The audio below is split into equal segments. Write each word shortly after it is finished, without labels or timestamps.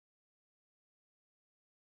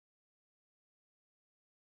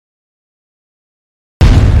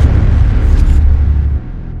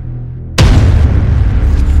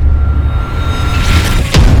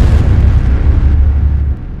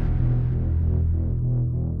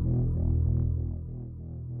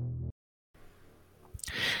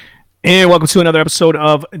And welcome to another episode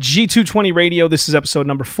of G220 Radio. This is episode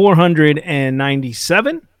number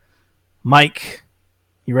 497. Mike,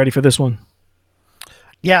 you ready for this one?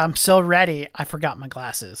 Yeah, I'm so ready. I forgot my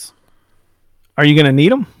glasses. Are you going to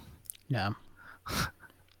need them? No.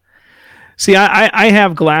 See, I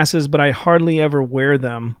have glasses, but I hardly ever wear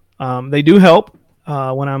them. They do help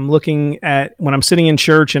when I'm sitting in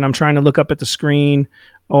church and I'm trying to look up at the screen,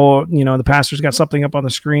 or the pastor's got something up on the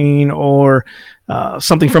screen, or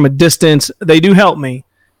something from a distance. They do help me,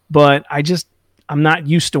 but I'm not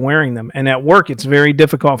used to wearing them. And at work, it's very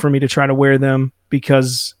difficult for me to try to wear them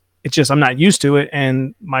because I'm not used to it,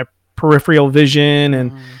 and my peripheral vision,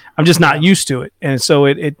 and I'm just not used to it, and so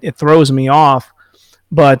it throws me off.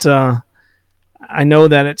 But I know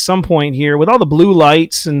that at some point here, with all the blue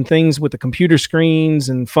lights and things with the computer screens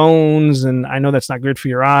and phones, and I know that's not good for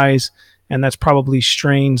your eyes, and that's probably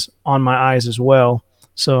strains on my eyes as well.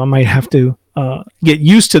 So I might have to get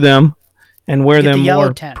used to them and wear them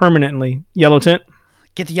more permanently. Yellow tint?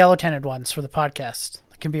 Get the yellow tinted ones for the podcast.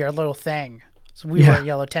 It can be our little thing. So we wear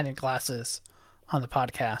yellow tinted glasses on the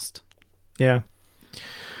podcast. Yeah.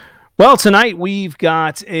 Well, tonight we've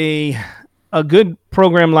got a good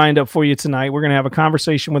program lined up for you tonight. We're going to have a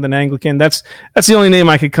conversation with an Anglican. That's the only name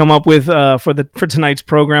I could come up with for tonight's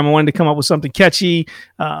program. I wanted to come up with something catchy,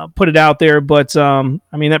 put it out there, but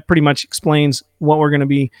that pretty much explains what we're going to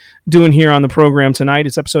be doing here on the program tonight.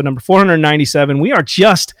 It's episode number 497. We are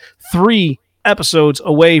just 3 episodes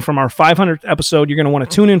away from our 500th episode. You're going to want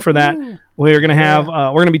to tune in for that. We're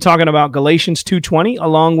going to be talking about Galatians 2:20,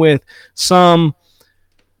 along with some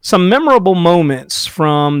memorable moments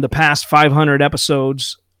from the past 500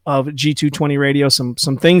 episodes of G220 Radio. Some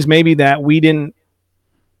things maybe that we didn't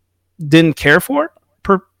care for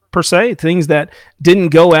per se, things that didn't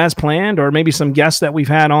go as planned, or maybe some guests that we've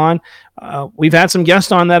had on. We've had some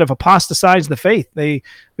guests on that have apostatized the faith. We've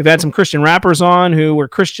had some Christian rappers on who were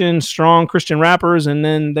strong Christian rappers, and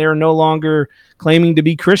then they're no longer claiming to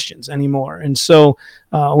be Christians anymore. And so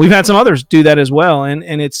we've had some others do that as well.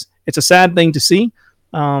 And it's a sad thing to see.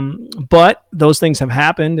 But those things have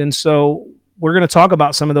happened, and so we're going to talk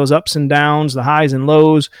about some of those ups and downs, the highs and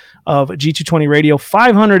lows of G220 Radio.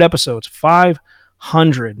 500 episodes,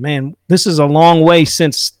 500. Man, this is a long way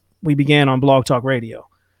since we began on Blog Talk Radio.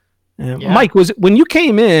 Mike, when you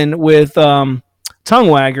came in with Tongue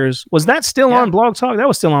Waggers, was that still on Blog Talk? That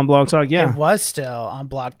was still on Blog Talk, yeah. It was still on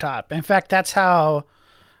Blog Talk. In fact, that's how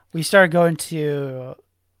we started going to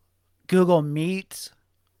Google Meet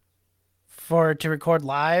to record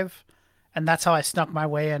live, and that's how I snuck my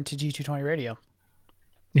way into G220 Radio.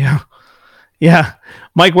 Yeah.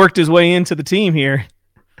 Mike worked his way into the team here.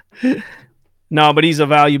 No, but he's a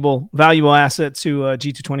valuable asset to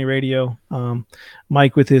G220 Radio.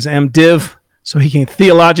 Mike with his MDiv, so he can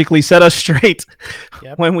theologically set us straight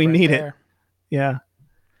when we need it. Yeah.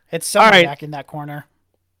 It's somewhere back in that corner.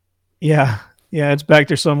 Yeah, it's back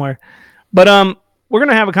there somewhere. But we're going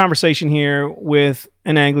to have a conversation here with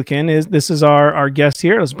an Anglican. This is our guest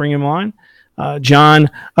here. Let's bring him on. John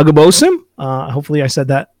Agbosim. Hopefully I said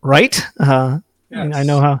that right. Yes. I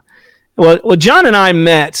know how. Well, John and I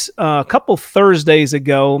met a couple Thursdays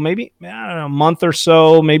ago, maybe, I don't know, a month or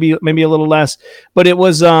so, maybe a little less. But it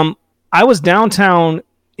was, I was downtown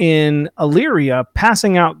in Elyria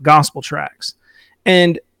passing out gospel tracts.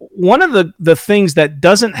 And one of the things that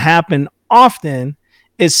doesn't happen often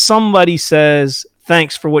is somebody says,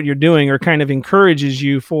 thanks for what you're doing, or kind of encourages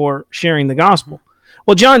you for sharing the gospel.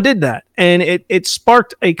 Well, John did that, and it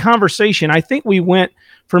sparked a conversation. I think we went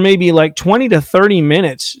for maybe like 20 to 30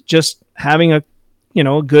 minutes just having a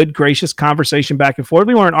good, gracious conversation back and forth.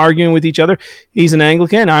 We weren't arguing with each other. He's an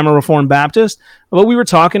Anglican, I'm a Reformed Baptist, but we were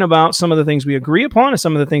talking about some of the things we agree upon and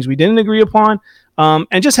some of the things we didn't agree upon,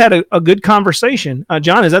 and just had a good conversation.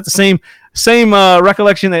 John, is that the same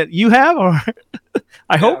recollection that you have, or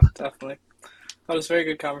I hope? Definitely. That was a very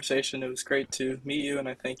good conversation. It was great to meet you, and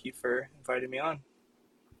I thank you for inviting me on.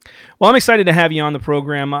 Well, I'm excited to have you on the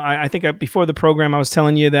program. I think before the program, I was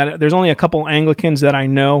telling you that there's only a couple Anglicans that I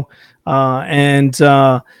know. And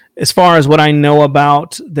as far as what I know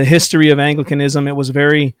about the history of Anglicanism, it was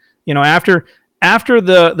very, after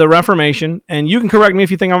the Reformation, and you can correct me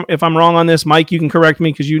if I'm wrong on this, Mike, you can correct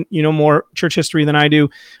me because you know more church history than I do.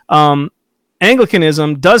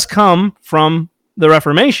 Anglicanism does come from the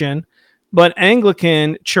Reformation, but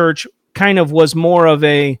Anglican church kind of was more of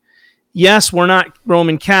a, yes, we're not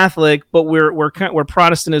Roman Catholic, but we're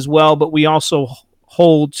Protestant as well. But we also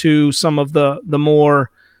hold to some of the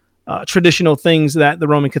more traditional things that the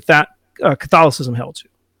Roman Catholicism held to.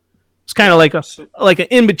 It's kind of like an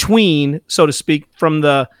in between, so to speak, from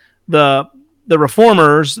the the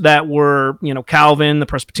reformers that were, Calvin, the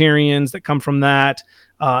Presbyterians that come from that,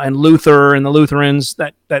 and Luther and the Lutherans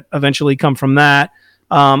that eventually come from that,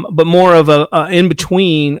 but more of a in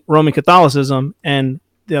between Roman Catholicism and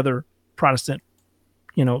the other Protestant,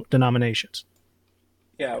 denominations.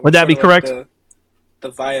 Yeah, Would that be correct? The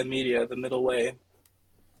via media, the middle way.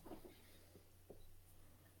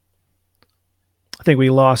 I think we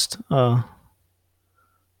lost.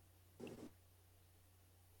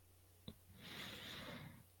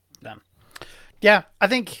 Yeah, I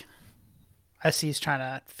think he's trying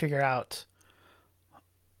to figure out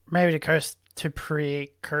maybe to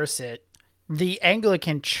pre-curse it. The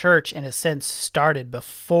Anglican Church, in a sense, started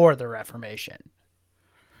before the Reformation,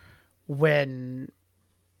 when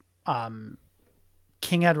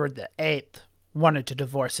King Edward VIII wanted to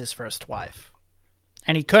divorce his first wife,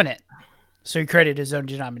 and he couldn't, so he created his own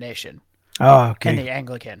denomination. Oh, okay. And the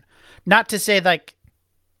Anglican. Not to say like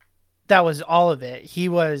that was all of it.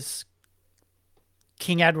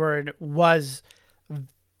 King Edward was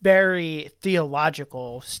very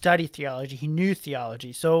theological, studied theology. He knew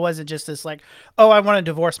theology. So it wasn't just this like, oh, I want to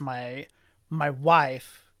divorce my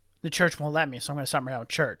wife. The church won't let me, so I'm going to start my own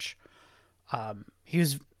church.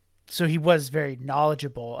 He was very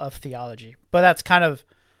knowledgeable of theology. But that's kind of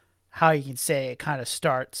how you can say it kind of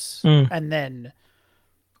starts. And then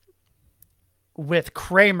with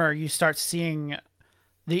Kramer, you start seeing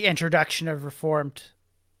the introduction of Reformed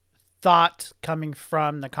thought coming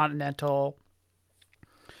from the Continental,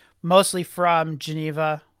 mostly from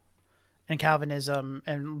Geneva and Calvinism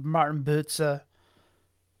and Martin Bucer.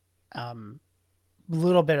 A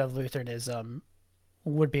little bit of Lutheranism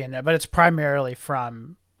would be in there, but it's primarily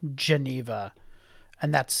from Geneva.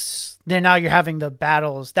 And then now you're having the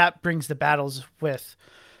battles. That brings the battles with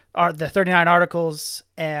the 39 Articles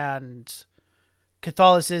and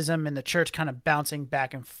Catholicism and the church kind of bouncing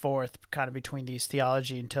back and forth kind of between these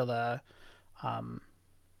theology until I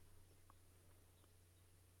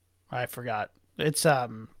forgot. It's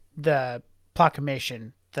the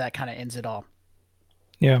proclamation that kind of ends it all.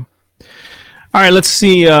 Yeah. All right, let's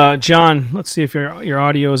see, John. Let's see if your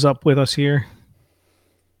audio is up with us here.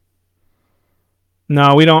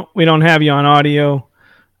 No, we don't have you on audio.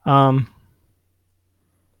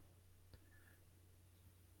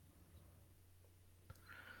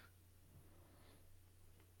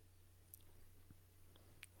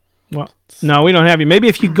 Well, no, we don't have you. Maybe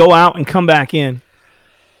if you go out and come back in.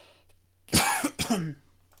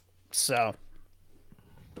 So,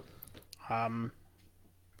 trying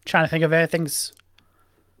to think of anything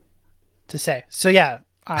to say. So yeah,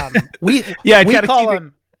 we call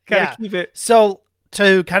him. Keep it. So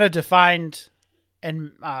to kind of define,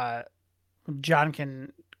 and John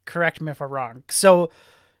can correct me if I'm wrong. So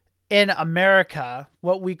in America,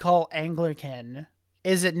 what we call Anglican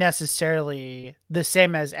isn't necessarily the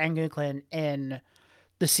same as Anglican in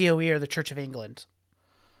the COE or the Church of England.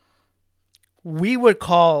 We would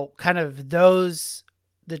call kind of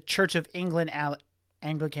the Church of England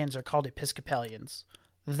Anglicans are called Episcopalians.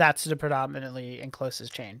 That's the predominantly and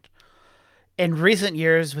closest change. In recent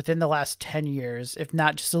years, within the last 10 years, if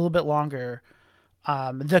not just a little bit longer,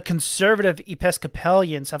 the conservative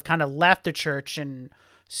Episcopalians have kind of left the church and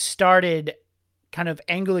started kind of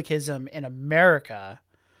Anglicanism in America,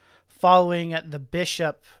 following the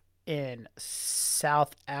bishop in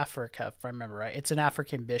South Africa, if I remember right. It's an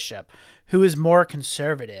African bishop who is more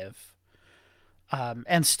conservative,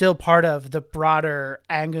 and still part of the broader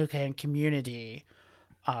Anglican community,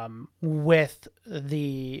 with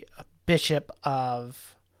the Bishop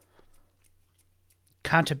of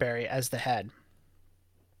Canterbury as the head.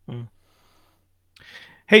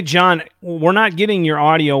 Hey, John, we're not getting your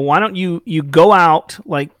audio. Why don't you go out,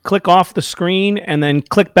 like click off the screen and then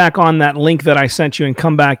click back on that link that I sent you and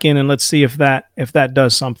come back in, and let's see if that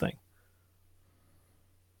does something.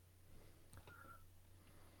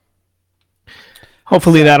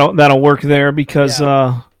 Hopefully that'll work there, because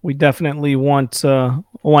we definitely want to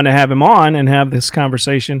have him on and have this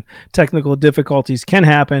conversation. Technical difficulties can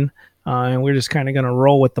happen, and we're just kind of going to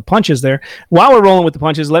roll with the punches there. While we're rolling with the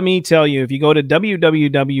punches, let me tell you, if you go to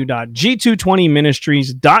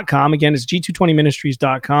www.g220ministries.com, again, it's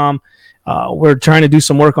g220ministries.com. We're trying to do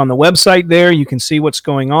some work on the website there. You can see what's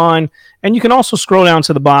going on, and you can also scroll down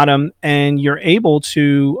to the bottom, and you're able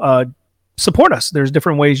to support us. There's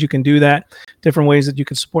different ways you can do that, different ways that you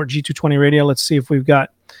can support G220 Radio. Let's see if we've got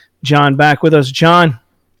John back with us. John?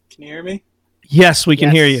 Can you hear me? Yes, we can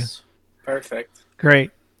hear you. Perfect. Great.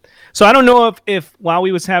 So I don't know if while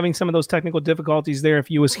we was having some of those technical difficulties there, if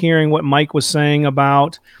you was hearing what Mike was saying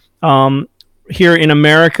about here in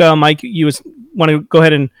America. Mike, you want to go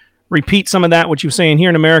ahead and repeat some of that, what you were saying here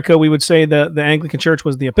in America, we would say the Anglican Church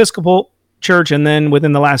was the Episcopal Church, and then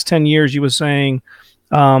within the last 10 years, you were saying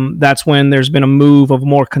that's when there's been a move of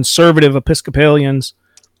more conservative Episcopalians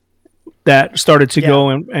that started to go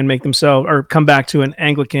and make themselves or come back to an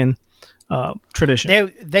Anglican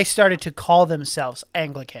tradition. They started to call themselves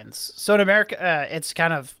Anglicans. So in America, it's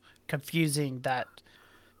kind of confusing that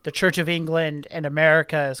the Church of England in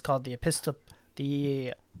America is called the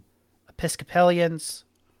Episcopalians.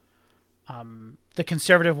 The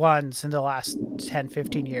conservative ones in the last 10,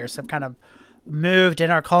 15 years have kind of moved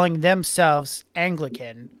and are calling themselves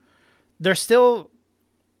Anglican. They're still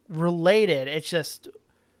related. It's just,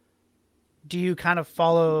 do you kind of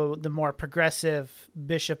follow the more progressive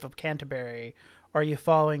Bishop of Canterbury, or are you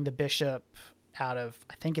following the bishop out of,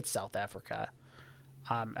 I think it's South Africa?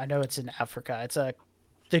 I know it's in Africa. It's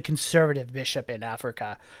the conservative bishop in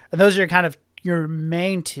Africa. And those are kind of your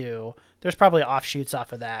main two. There's probably offshoots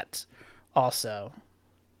off of that also.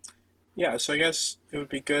 Yeah, so I guess it would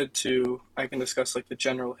be good to I can discuss like the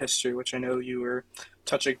general history, which I know you were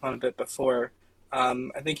touching upon a bit before.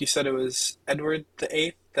 I think you said it was Edward the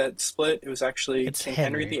Eighth that split. It was actually It's King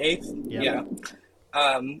Henry Henry. the Eighth. Yep.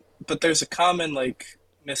 Yeah. But there's a common like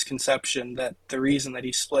misconception that the reason that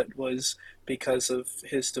he split was because of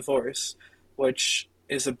his divorce, which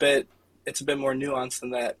is a bit more nuanced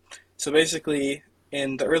than that. So basically,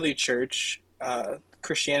 in the early church,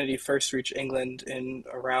 Christianity first reached England in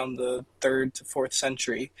around the third to fourth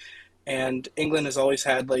century, and England has always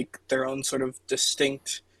had like their own sort of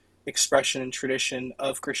distinct expression and tradition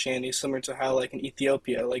of Christianity, similar to how like in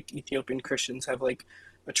Ethiopia, like Ethiopian Christians have like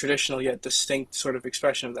a traditional yet distinct sort of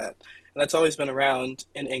expression of that. And that's always been around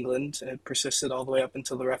in England, and it persisted all the way up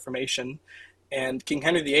until the Reformation. And King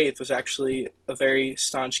Henry VIII was actually a very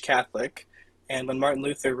staunch Catholic. And when Martin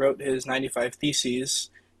Luther wrote his 95 Theses,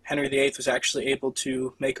 Henry VIII was actually able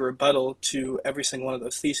to make a rebuttal to every single one of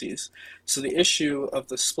those theses. So the issue of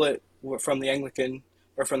the split from the Anglican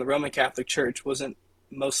or from the Roman Catholic Church wasn't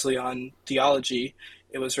mostly on theology,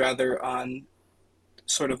 it was rather on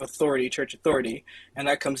sort of authority, church authority, and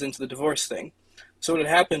that comes into the divorce thing. So what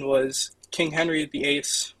had happened was King Henry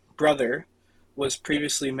VIII's brother was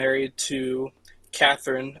previously married to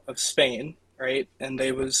Catherine of Spain, right? And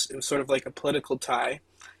it was sort of like a political tie.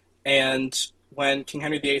 And when King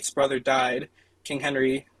Henry VIII's brother died, King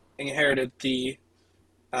Henry inherited the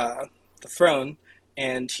throne,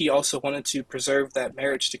 and he also wanted to preserve that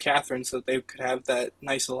marriage to Catherine so that they could have that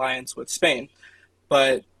nice alliance with Spain.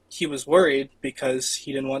 But he was worried because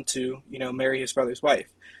he didn't want to, marry his brother's wife.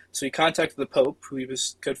 So he contacted the Pope, who he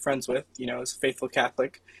was good friends with, as a faithful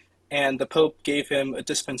Catholic, and the Pope gave him a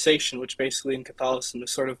dispensation, which basically in Catholicism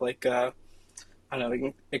is sort of like I don't know, like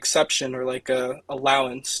an exception or like a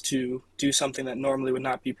allowance to do something that normally would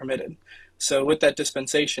not be permitted. So with that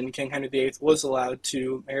dispensation, King Henry VIII was allowed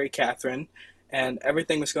to marry Catherine, and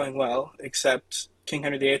everything was going well, except King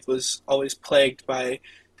Henry VIII was always plagued by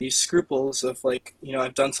these scruples of like,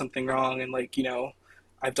 I've done something wrong and like,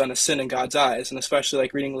 I've done a sin in God's eyes. And especially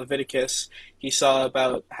like reading Leviticus, he saw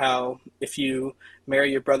about how if you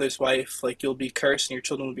marry your brother's wife, like you'll be cursed and your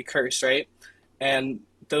children will be cursed, right? And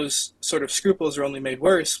those sort of scruples are only made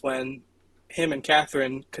worse when him and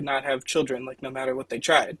Catherine could not have children, like no matter what they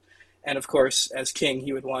tried. And of course, as king,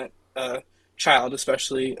 he would want a child,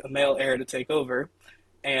 especially a male heir, to take over.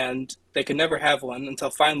 And they could never have one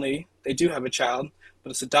until finally they do have a child,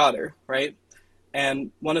 but it's a daughter, right?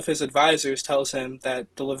 And one of his advisors tells him that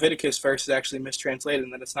the Leviticus verse is actually mistranslated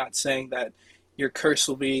and that it's not saying that your curse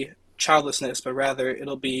will be childlessness, but rather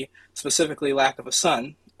it'll be specifically lack of a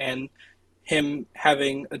son. And him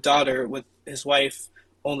having a daughter with his wife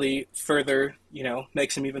only further,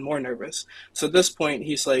 makes him even more nervous. So at this point,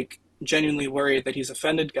 he's like genuinely worried that he's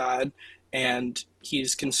offended God, and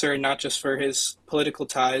he's concerned not just for his political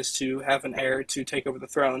ties to have an heir to take over the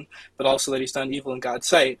throne, but also that he's done evil in God's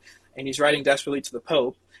sight. And he's writing desperately to the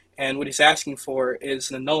Pope. And what he's asking for is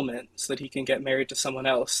an annulment so that he can get married to someone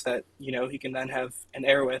else that, he can then have an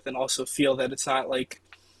heir with and also feel that it's not like,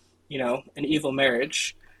 an evil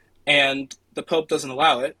marriage. And the Pope doesn't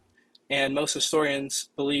allow it. And most historians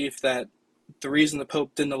believe that the reason the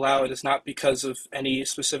Pope didn't allow it is not because of any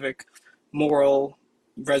specific moral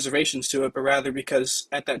reservations to it, but rather because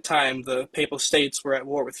at that time the Papal States were at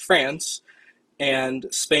war with France, and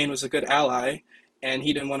Spain was a good ally, and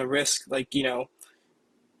he didn't want to risk, like,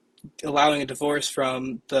 allowing a divorce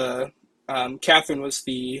from the Catherine was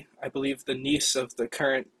I believe, the niece of the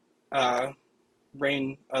current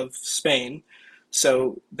reign of Spain.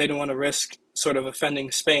 So they didn't want to risk sort of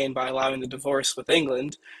offending Spain by allowing the divorce with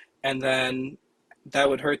England, and then that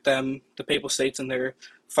would hurt them, the Papal States, in their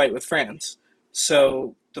fight with France.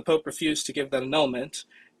 So the Pope refused to give that annulment,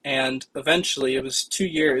 and eventually it was 2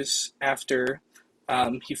 years after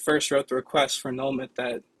he first wrote the request for annulment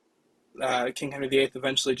that King Henry VIII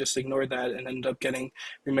eventually just ignored that and ended up getting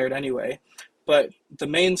remarried anyway. But the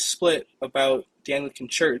main split about the Anglican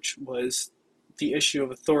Church was the issue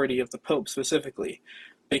of authority of the Pope specifically,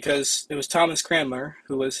 because it was Thomas Cranmer,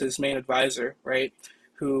 who was his main advisor, right,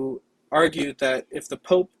 who argued that if the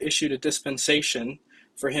Pope issued a dispensation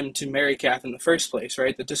for him to marry Catherine in the first place,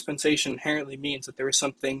 right, the dispensation inherently means that there was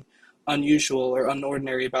something unusual or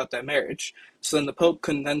unordinary about that marriage. So then the Pope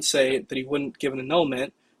couldn't then say that he wouldn't give an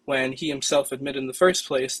annulment when he himself admitted in the first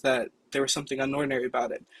place that there was something unordinary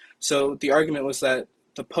about it. So the argument was that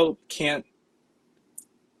the Pope can't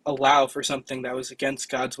allow for something that was against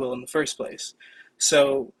God's will in the first place.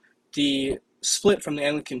 So the split from the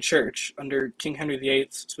Anglican Church under King Henry VIII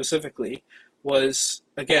specifically was,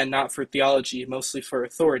 again, not for theology, mostly for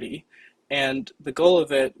authority. And the goal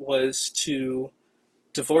of it was to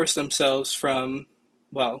divorce themselves from,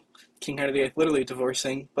 well, King Henry VIII literally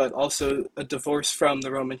divorcing, but also a divorce from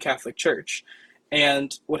the Roman Catholic Church.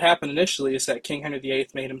 And what happened initially is that King Henry VIII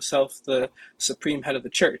made himself the supreme head of the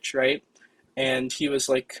church, right? And he was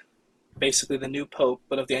like basically the new pope,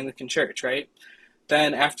 but of the Anglican Church, right?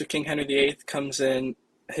 Then after King Henry VIII comes in,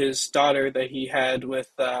 his daughter that he had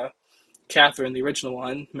with Catherine, the original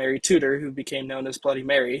one, Mary Tudor, who became known as Bloody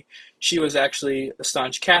Mary, she was actually a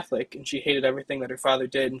staunch Catholic, and she hated everything that her father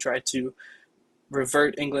did and tried to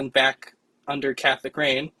revert England back under Catholic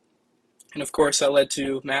reign. And of course, that led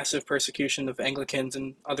to massive persecution of Anglicans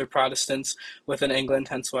and other Protestants within England,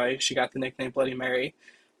 hence why she got the nickname Bloody Mary.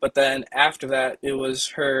 But then after that, it was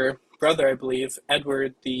her brother, I believe,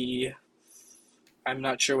 Edward the, I'm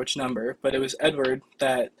not sure which number, but it was Edward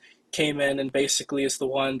that came in and basically is the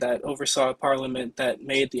one that oversaw a parliament that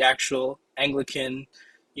made the actual Anglican,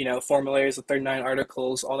 formularies, the 39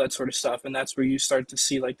 articles, all that sort of stuff. And that's where you start to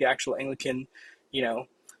see like the actual Anglican, you know,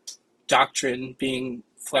 doctrine being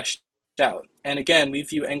fleshed out. And again, we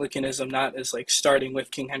view Anglicanism not as like starting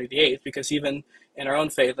with King Henry VIII, because even in our own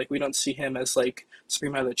faith, like we don't see him as like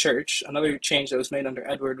supreme head of the church. Another change that was made under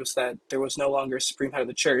Edward was that there was no longer a supreme head of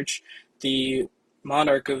the church. The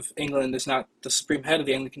monarch of England is not the supreme head of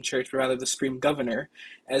the Anglican Church, but rather the supreme governor,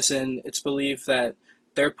 as in it's believed that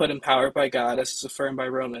they're put in power by God, as is affirmed by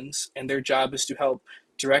Romans, and their job is to help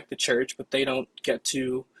direct the church, but they don't get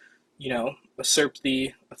to, usurp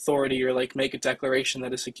the authority or like make a declaration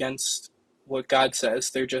that is against what God says.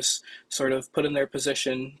 They're just sort of put in their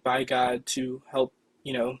position by God to help,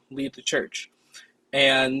 lead the church.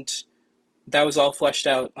 And that was all fleshed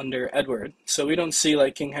out under Edward. So we don't see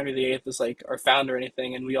like King Henry VIII as like our founder or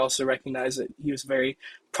anything, and we also recognize that he was a very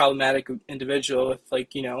problematic individual with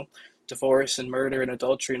like, divorce and murder and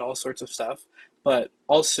adultery and all sorts of stuff. But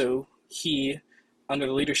also he, under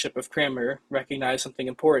the leadership of Cranmer, recognized something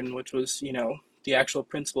important, which was, the actual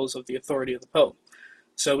principles of the authority of the Pope.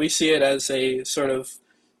 So we see it as a sort of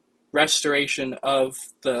restoration of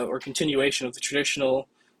or continuation of the traditional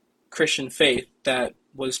Christian faith that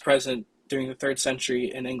was present during the 3rd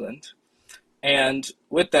century in England. And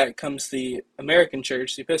with that comes the American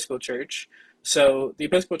Church, the Episcopal Church. So the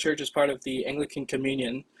Episcopal Church is part of the Anglican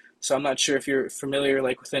Communion. So I'm not sure if you're familiar,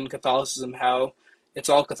 like within Catholicism, how it's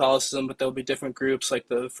all Catholicism, but there'll be different groups like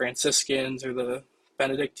the Franciscans or the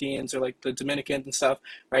Benedictines or like the Dominicans and stuff,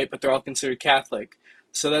 right? But they're all considered Catholic.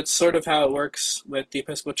 So that's sort of how it works with the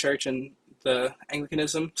Episcopal Church and the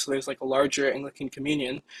Anglicanism. So there's like a larger Anglican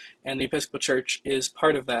communion, and the Episcopal Church is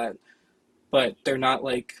part of that, but they're not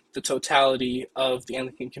like the totality of the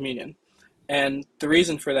Anglican communion. And the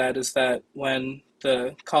reason for that is that when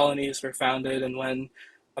the colonies were founded and when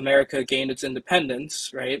America gained its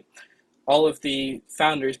independence, right, all of the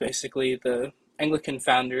founders, basically the Anglican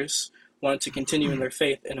founders, wanted to continue in their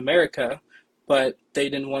faith in America, but they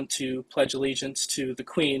didn't want to pledge allegiance to the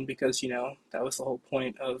Queen because, that was the whole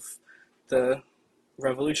point of the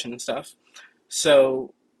revolution and stuff.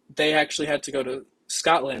 So they actually had to go to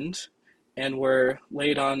Scotland and were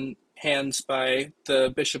laid on hands by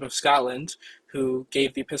the Bishop of Scotland, who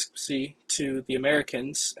gave the episcopacy to the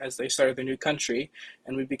Americans as they started their new country,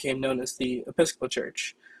 and we became known as the Episcopal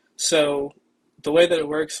Church. So the way that it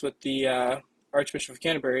works with the Archbishop of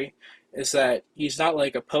Canterbury is that he's not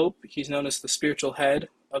like a pope. He's known as the spiritual head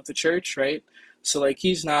of the church, right? So like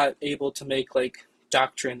he's not able to make like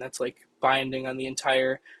doctrine that's like binding on the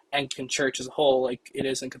entire Anglican Church as a whole, like it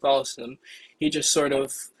is in Catholicism. He just sort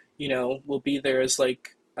of, will be there as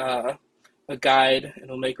like a guide, and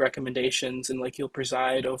will make recommendations, and like he'll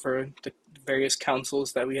preside over the various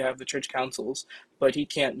councils that we have, the church councils, but he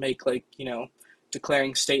can't make like,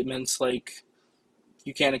 declaring statements like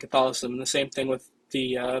you can in Catholicism. And the same thing with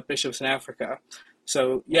the bishops in Africa.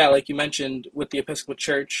 So yeah, like you mentioned, with the Episcopal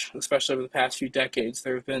Church, especially over the past few decades,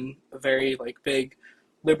 there have been a very like big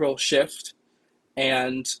liberal shift,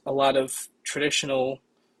 and a lot of traditional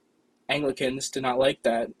Anglicans did not like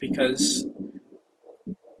that because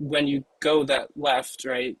when you go that left,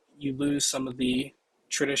 right, you lose some of the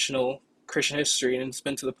traditional Christian history, and it's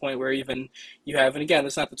been to the point where even you have, and again,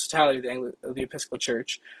 it's not the totality of of the Episcopal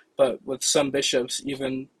Church, but with some bishops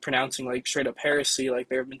even pronouncing like straight up heresy, like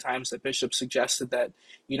there have been times that bishops suggested that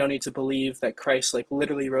you don't need to believe that Christ like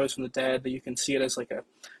literally rose from the dead, that you can see it as like a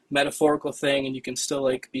metaphorical thing, and you can still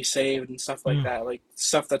like be saved and stuff like Mm. that, like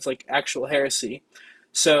stuff that's like actual heresy.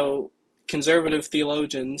 So conservative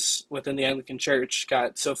theologians within the Anglican Church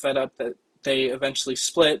got so fed up that they eventually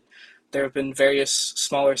split. There have been various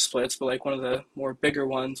smaller splits, but like one of the more bigger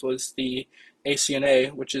ones was the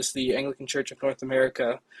ACNA, which is the Anglican Church of North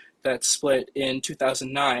America, that split in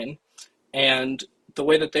 2009. And the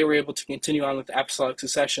way that they were able to continue on with apostolic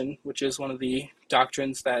succession, which is one of the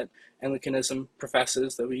doctrines that Anglicanism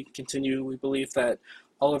professes, that we believe that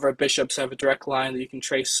all of our bishops have a direct line that you can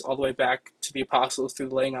trace all the way back to the apostles through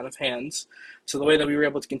the laying on of hands. So the way that we were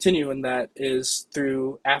able to continue in that is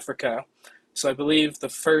through Africa. So I believe the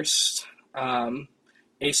first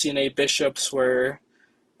ACNA bishops were,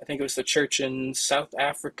 I think it was the church in South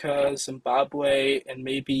Africa, Zimbabwe, and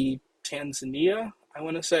maybe Tanzania. I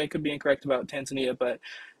want to say, I could be incorrect about Tanzania, but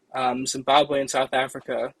Zimbabwe and South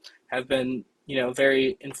Africa have been,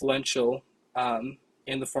 very influential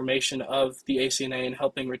in the formation of the ACNA and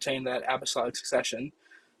helping retain that apostolic succession.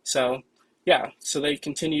 So, yeah, so they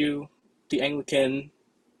continue the Anglican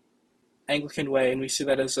way, and we see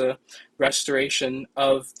that as a restoration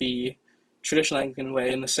of the traditional Anglican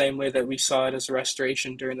way in the same way that we saw it as a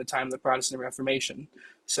restoration during the time of the Protestant Reformation.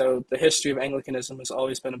 So the history of Anglicanism has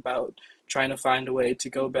always been about trying to find a way to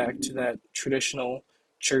go back to that traditional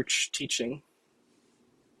church teaching.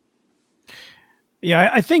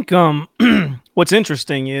 Yeah, I think what's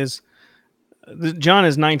interesting is John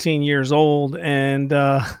is 19 years old, and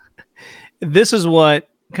this is what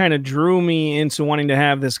kind of drew me into wanting to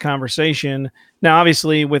have this conversation. Now,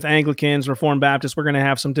 obviously, with Anglicans, Reformed Baptists, we're going to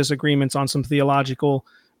have some disagreements on some theological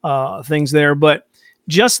things there, but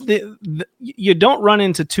just you don't run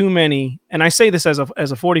into too many, and I say this as a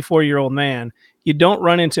 44-year-old man, you don't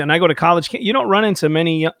run into, and I go to college, you don't run into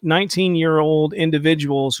many 19-year-old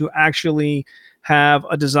individuals who actually have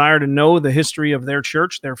a desire to know the history of their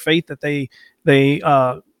church, their faith that they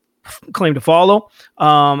claim to follow.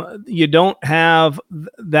 You don't have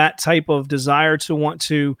that type of desire to want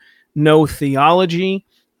to know theology,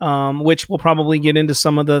 which we'll probably get into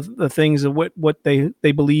some of the things of what they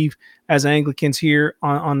believe as Anglicans here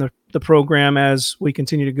on the program as we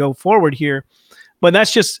continue to go forward here. But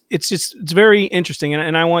it's very interesting.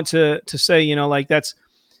 And I want to say, like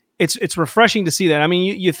it's refreshing to see that. I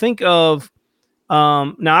mean, you think of,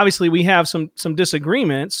 now obviously we have some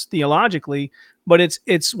disagreements theologically, but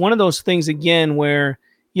it's one of those things again where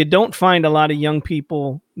you don't find a lot of young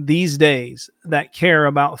people these days that care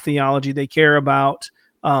about theology. They care about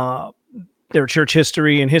their church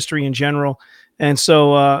history and history in general. And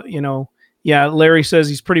so, yeah, Larry says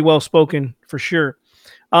he's pretty well spoken for sure.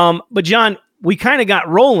 But John, we kind of got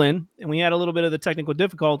rolling and we had a little bit of the technical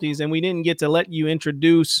difficulties and we didn't get to let you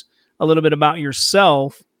introduce a little bit about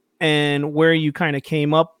yourself and where you kind of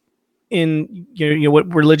came up in,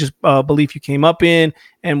 what religious belief you came up in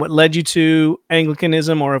and what led you to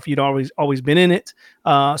Anglicanism, or if you'd always been in it.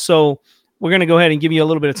 So we're going to go ahead and give you a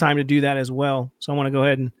little bit of time to do that as well. So I want to go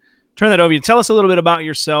ahead and turn that over to you. Tell us a little bit about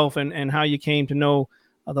yourself and how you came to know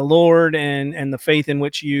the Lord and the faith in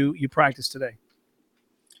which you practice today.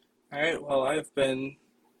 All right. Well,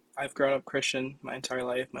 I've grown up Christian my entire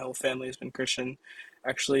life. My whole family has been Christian.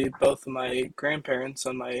 Actually, both of my grandparents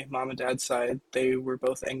on my mom and dad's side, they were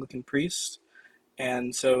both Anglican priests.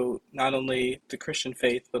 And so not only the Christian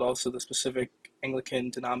faith, but also the specific Anglican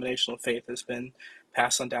denominational faith has been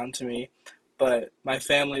passed on down to me. But my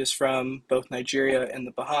family is from both Nigeria and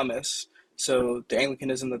the Bahamas. So the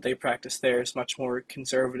Anglicanism that they practice there is much more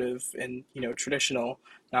conservative and, traditional,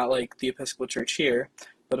 not like the Episcopal Church here.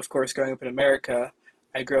 But of course, growing up in America,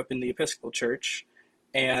 I grew up in the Episcopal Church,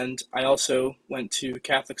 and I also went to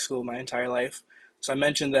Catholic school my entire life. So I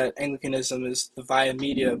mentioned that Anglicanism is the via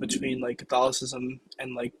media between like Catholicism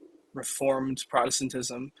and like Reformed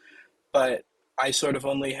Protestantism, but I sort of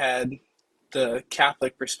only had the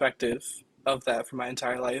Catholic perspective of that for my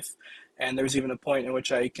entire life. And there was even a point in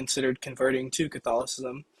which I considered converting to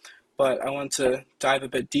Catholicism. But I want to dive a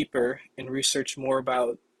bit deeper and research more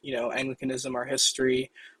about, Anglicanism, our history,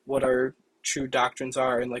 what our true doctrines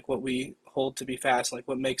are, and like what we hold to be fast, like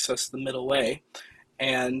what makes us the middle way.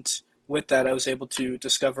 And with that, I was able to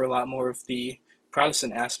discover a lot more of the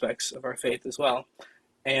Protestant aspects of our faith as well.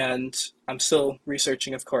 And I'm still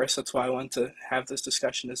researching, of course. That's why I want to have this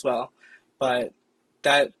discussion as well. But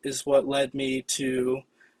that is what led me to,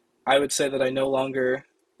 I would say that I no longer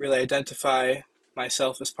really identify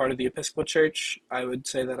myself as part of the Episcopal Church. I would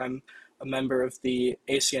say that I'm a member of the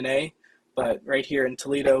ACNA, but right here in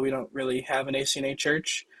Toledo, we don't really have an ACNA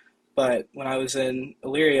church. But when I was in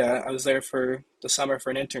Elyria, I was there for the summer for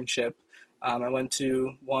an internship. I went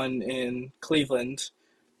to one in Cleveland.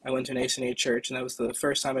 I went to an ACNA church, and that was the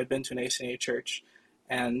first time I'd been to an ACNA church.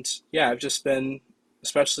 And yeah, I've just been,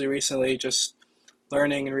 especially recently, just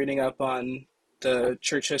learning and reading up on the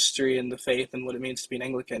church history and the faith and what it means to be an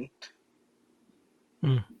Anglican.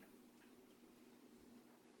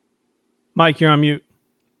 Mike, you're on mute.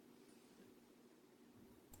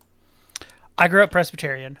 I grew up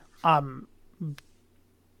Presbyterian.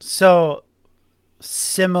 So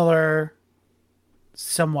similar,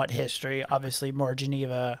 somewhat history, obviously more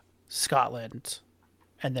Geneva, Scotland,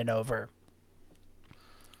 and then over.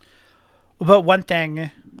 But one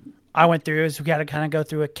thing I went through is we got to kind of go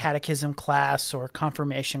through a catechism class or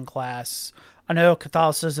confirmation class. I know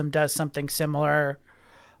Catholicism does something similar.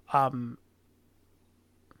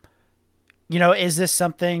 Is this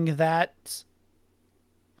something that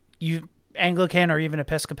you Anglican or even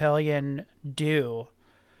Episcopalian do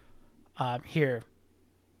here?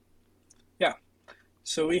 Yeah.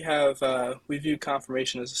 So we view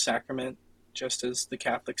confirmation as a sacrament, just as the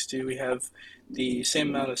Catholics do. We have the same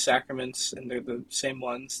amount of sacraments, and they're the same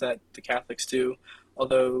ones that the Catholics do,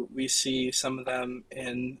 although we see some of them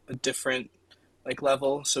in a different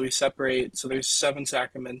level. So we separate. So there's 7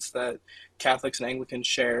 sacraments that Catholics and Anglicans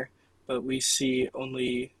share, but we see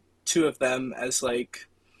only 2 of them as the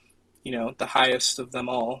highest of them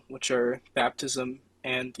all, which are baptism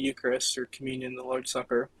and the Eucharist or communion, the Lord's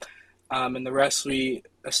Supper. And the rest we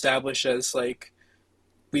establish as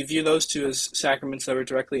we view those 2 as sacraments that were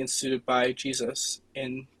directly instituted by Jesus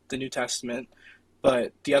in the New Testament,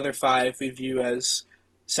 but the other 5 we view as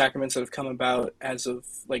sacraments that have come about as of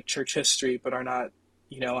church history, but are not,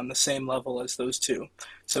 on the same level as those 2.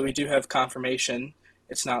 So we do have confirmation.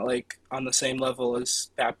 It's not on the same level as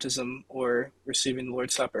baptism or receiving the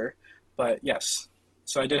Lord's Supper, but yes.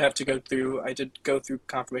 So I did go through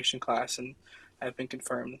confirmation class, and I've been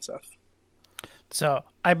confirmed and stuff. So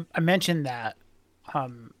I mentioned that, I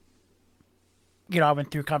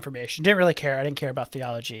went through confirmation. Didn't really care. I didn't care about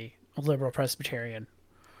theology. A liberal Presbyterian.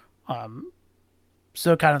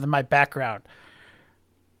 So kind of my background.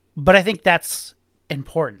 But I think that's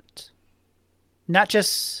important. Not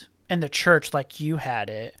just in the church like you had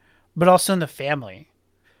it, but also in the family.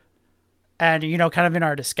 And, kind of in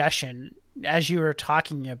our discussion, as you were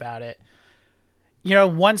talking about it,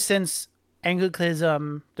 one sense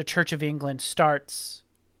Anglicanism, the Church of England, starts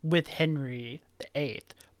with Henry VIII,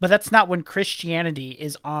 but that's not when Christianity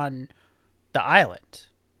is on the island.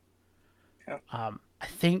 Yeah. I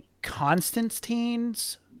think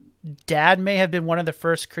Constantine's dad may have been one of the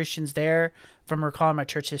first Christians there, if I'm recalling my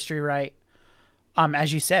church history right.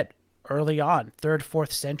 As you said, early on, 3rd,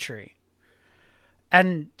 4th century.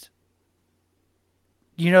 And,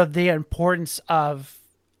 the importance of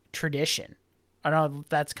tradition. I know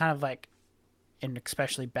that's kind of in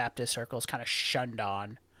especially Baptist circles, kind of shunned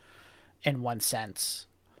on in one sense.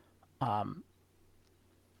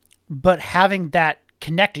 But having that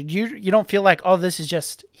connected, you don't feel like, oh, this is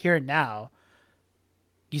just here and now.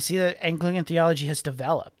 You see that Anglican theology has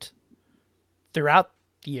developed throughout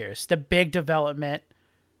the years. The big development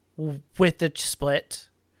with the split,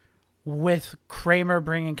 with Kramer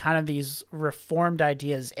bringing kind of these reformed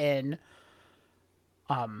ideas in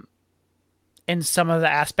some of the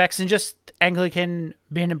aspects, and just Anglican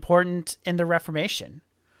being important in the Reformation,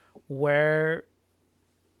 where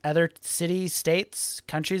other cities, states,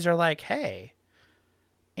 countries are like, hey,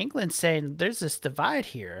 England's saying there's this divide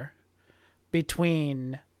here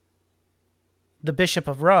between the Bishop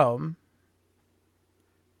of Rome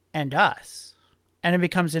and us. And it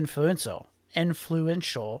becomes influential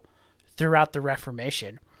throughout the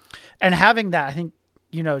Reformation. And having that, I think,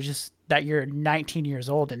 just that you're 19 years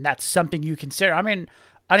old and that's something you consider. I mean,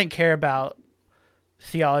 I didn't care about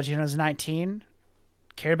theology when I was 19.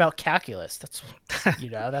 Cared about calculus. That's,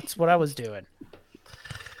 that's what I was doing.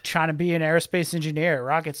 Trying to be an aerospace engineer,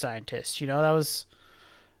 rocket scientist. That was,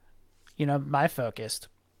 my focus.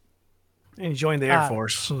 And you joined the Air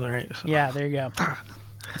Force. Right. So. Yeah, there you go.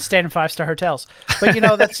 Staying in 5-star hotels. But,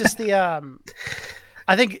 that's just the,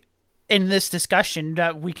 I think in this discussion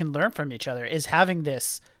that we can learn from each other is having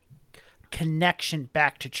this connection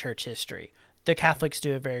back to church history. The Catholics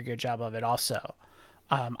do a very good job of it also.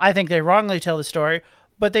 I think they wrongly tell the story,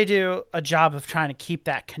 but they do a job of trying to keep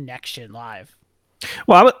that connection live.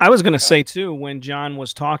 Well, I was going to say too, when John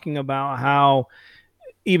was talking about how,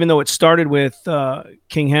 even though it started with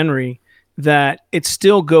King Henry, that it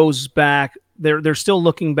still goes back. They're still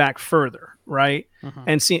looking back further, right? Mm-hmm.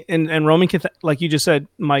 And see, and Roman Catholic, like you just said,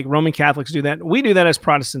 Mike, Roman Catholics do that. We do that as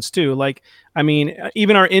Protestants too. Like, I mean,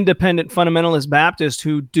 even our independent fundamentalist Baptists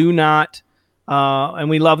who do not, and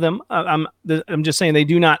we love them. I'm just saying they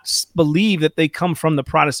do not believe that they come from the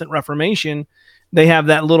Protestant Reformation. They have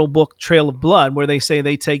that little book, Trail of Blood, where they say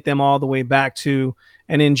they take them all the way back to,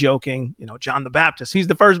 and in joking, John the Baptist. He's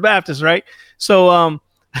the first Baptist, right? So,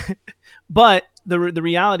 but the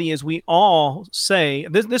reality is we all say,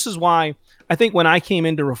 this is why I think when I came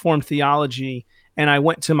into Reformed theology and I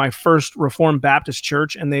went to my first Reformed Baptist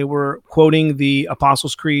church and they were quoting the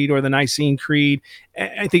Apostles' Creed or the Nicene Creed,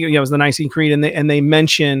 I think it was the Nicene Creed, and they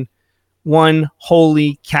mention one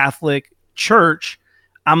holy Catholic church,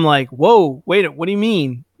 I'm like, whoa, wait, what do you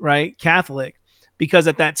mean, right? Catholic. Because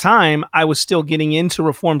at that time, I was still getting into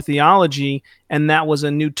Reformed theology, and that was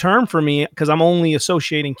a new term for me because I'm only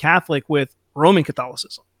associating Catholic with Roman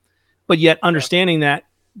Catholicism. But yet understanding that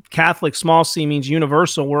Catholic, small c, means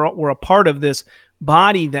universal. We're a part of this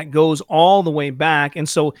body that goes all the way back. And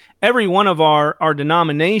so every one of our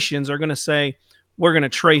denominations are going to say, we're going to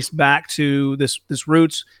trace back to this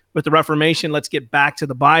roots with the Reformation. Let's get back to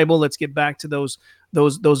the Bible. Let's get back to those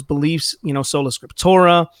beliefs, sola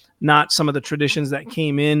scriptura, not some of the traditions that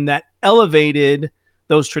came in that elevated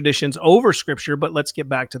those traditions over Scripture, but let's get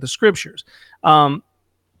back to the Scriptures. And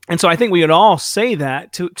so I think we would all say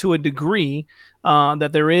that to a degree,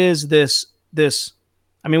 that there is this.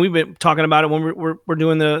 I mean, we've been talking about it when we're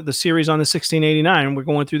doing the series on the 1689, and we're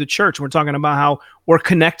going through the church. And we're talking about how we're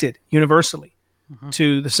connected universally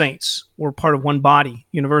to the saints. We're part of one body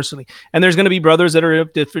universally. And there's going to be brothers that are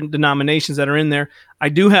of different denominations that are in there. I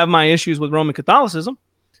do have my issues with Roman Catholicism,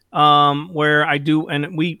 where I do,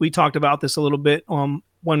 and we talked about this a little bit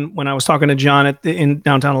when I was talking to John in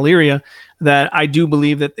downtown Elyria, that I do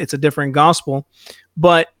believe that it's a different gospel.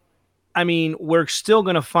 But I mean, we're still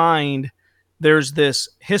going to find there's this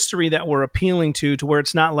history that we're appealing to where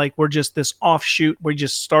it's not like we're just this offshoot. We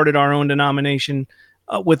just started our own denomination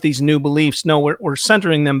with these new beliefs. No, we're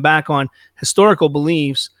centering them back on historical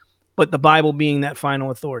beliefs, but the Bible being that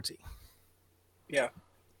final authority. Yeah,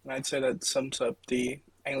 I'd say that sums up the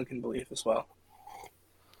Anglican belief as well.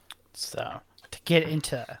 So, to get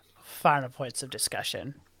into final points of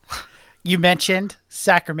discussion, you mentioned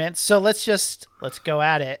sacraments, so let's go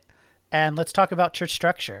at it, and let's talk about church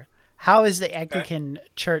structure. How is the Anglican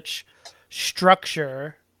church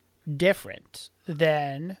structure different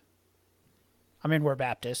than, I mean, we're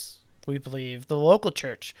Baptists. We believe the local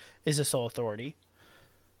church is the sole authority,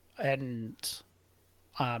 and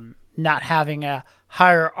not having a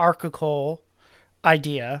hierarchical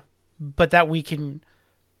idea, but that we can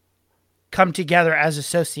come together as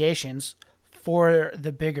associations for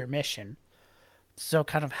the bigger mission. So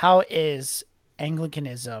kind of how is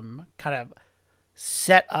Anglicanism kind of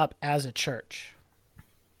set up as a church?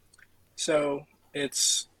 So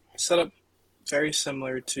it's set up very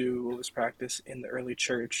similar to what was practiced in the early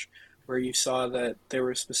church, where you saw that there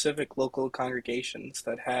were specific local congregations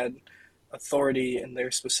that had authority in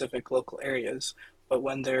their specific local areas. But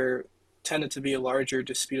when there tended to be a larger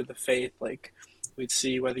dispute of the faith, like we'd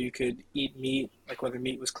see whether you could eat meat, like whether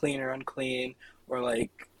meat was clean or unclean, or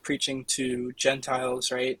like preaching to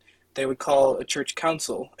Gentiles, right? They would call a church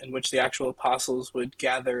council in which the actual apostles would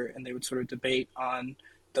gather and they would sort of debate on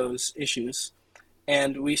those issues.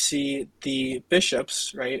 And we see the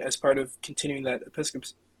bishops, right, as part of continuing that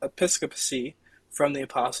episcopacy from the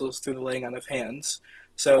apostles through the laying on of hands.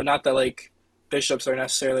 So not that like bishops are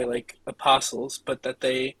necessarily like apostles, but that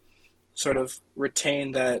they sort of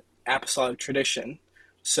retain that apostolic tradition.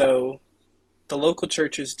 So the local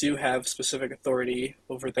churches do have specific authority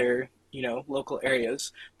over their, local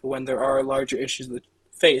areas, but when there are larger issues of the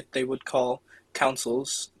faith, they would call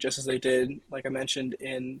councils, just as they did, like I mentioned,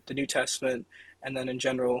 in the New Testament, and then in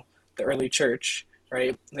general, the early church,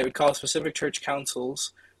 right? They would call specific church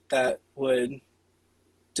councils that would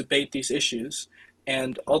debate these issues.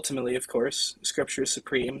 And ultimately, of course, Scripture is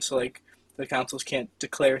supreme. So, like, the councils can't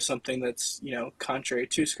declare something that's, contrary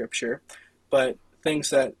to Scripture. But things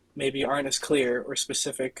that maybe aren't as clear or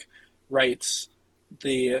specific rights,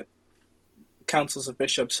 the councils of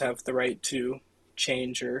bishops have the right to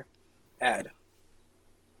change or add.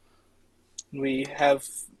 We have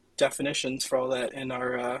definitions for all that in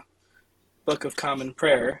our Book of Common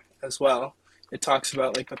Prayer as well. It talks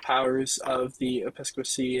about like the powers of the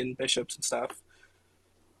episcopacy and bishops and stuff.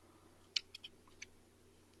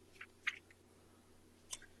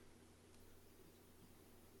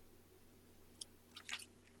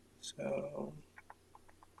 go.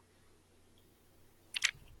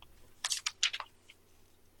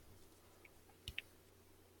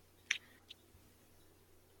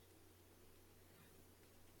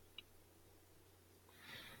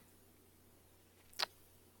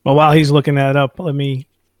 Well, while he's looking that up, let me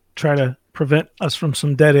try to prevent us from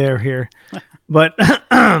some dead air here. But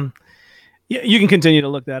yeah, you can continue to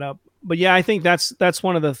look that up. But yeah, I think that's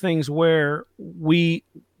one of the things where we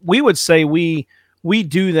would say we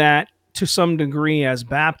do that to some degree as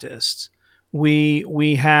Baptists. We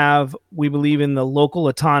believe in the local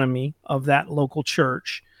autonomy of that local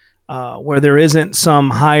church, where there isn't some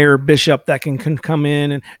higher bishop that can come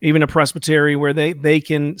in, and even a presbytery where they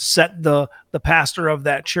can set the pastor of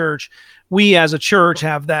that church. We as a church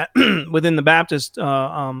have that within the Baptist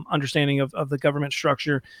understanding of the government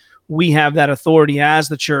structure. We have that authority as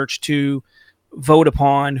the church to vote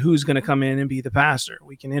upon who's going to come in and be the pastor.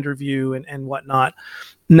 We can interview and whatnot.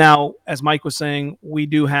 Now, as Mike was saying, we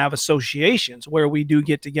do have associations where we do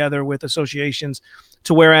get together with associations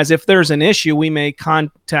to whereas if there's an issue, we may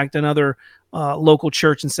contact another local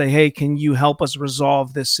church and say, hey, can you help us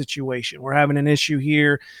resolve this situation? We're having an issue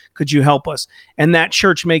here. Could you help us? And that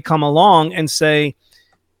church may come along and say,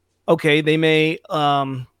 okay, they may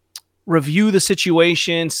review the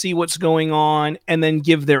situation, see what's going on, and then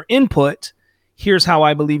give their input. Here's how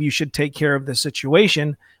I believe you should take care of this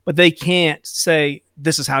situation. But they can't say,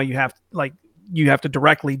 this is how you have to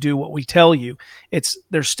directly do what we tell you.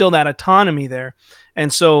 There's still that autonomy there.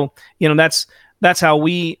 And so, that's how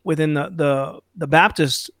we within the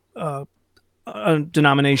Baptist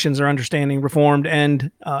denominations are understanding Reformed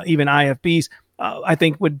and even IFBs, I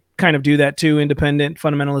think would kind of do that too. Independent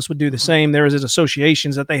fundamentalists would do the same. There is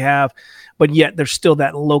associations that they have, but yet there's still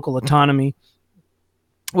that local autonomy,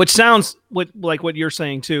 which sounds like what you're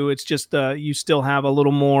saying too. It's just you still have a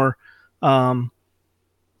little more,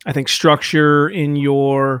 I think, structure in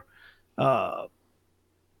your. Well,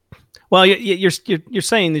 you're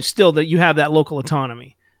saying that still that you have that local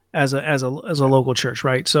autonomy as a local church,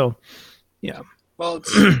 right? So, yeah. Well,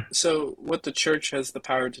 so what the church has the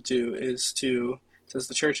power to do says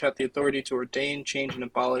the church hath the authority to ordain, change, and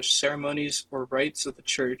abolish ceremonies or rites of the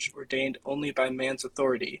church ordained only by man's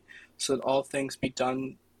authority, so that all things be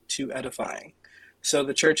done to edifying. So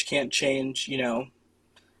the church can't change, the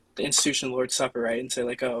institution of the Lord's Supper, right? And say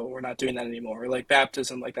like, oh, we're not doing that anymore. Or like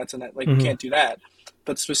baptism, like that's we can't do that.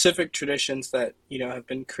 But specific traditions that, have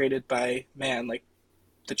been created by man, like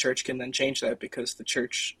the church can then change that because the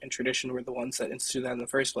church and tradition were the ones that instituted that in the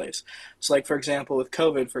first place. So like, for example, with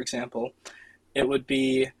COVID,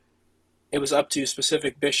 it was up to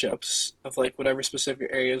specific bishops of like whatever specific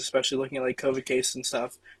areas, especially looking at like COVID cases and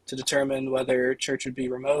stuff, to determine whether church would be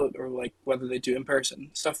remote or like whether they do in person,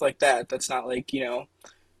 stuff like that. That's not like,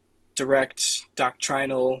 direct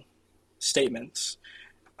doctrinal statements.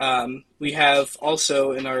 We have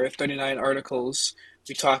also in our 39 articles,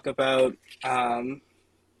 we talk about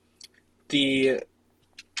it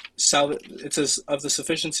says of the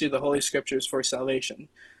sufficiency of the Holy Scriptures for salvation.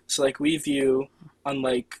 So like we view,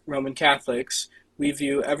 unlike Roman Catholics, we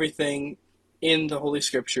view everything in the Holy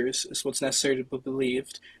Scriptures as what's necessary to be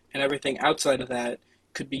believed, and everything outside of that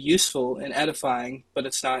could be useful and edifying, but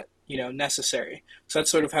it's not, necessary. So that's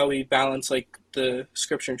sort of how we balance like the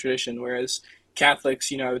Scripture and tradition, whereas Catholics,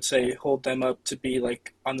 I would say hold them up to be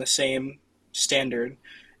like on the same standard.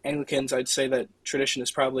 Anglicans, I'd say that tradition is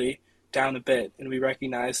probably down a bit, and we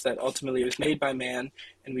recognize that ultimately it was made by man,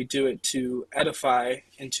 and we do it to edify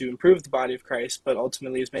and to improve the body of Christ, but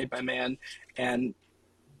ultimately is made by man, and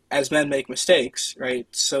as men make mistakes, right,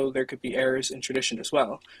 so there could be errors in tradition as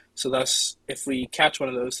well. So thus, if we catch one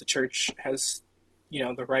of those, the church has,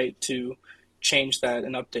 the right to change that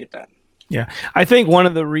and update that. Yeah, I think one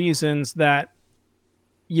of the reasons that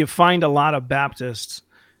you find a lot of Baptists,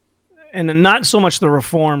 and not so much the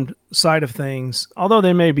Reformed side of things, although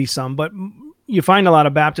there may be some, but you find a lot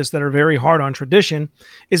of Baptists that are very hard on tradition,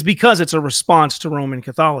 is because it's a response to Roman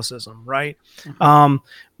Catholicism, right? Mm-hmm.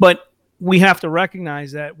 But we have to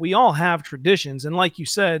recognize that we all have traditions. And like you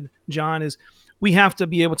said, John, is we have to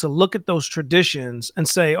be able to look at those traditions and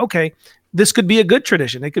say, okay, this could be a good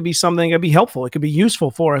tradition. It could be something that could be helpful. It could be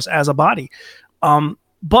useful for us as a body.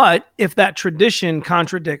 But if that tradition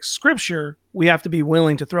contradicts Scripture, we have to be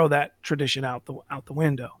willing to throw that tradition out the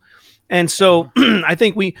window. And so I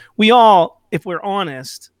think we all, if we're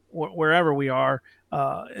honest, wherever we are,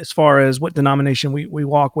 as far as what denomination we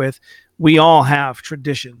walk with, we all have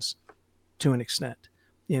traditions to an extent,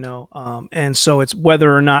 and so it's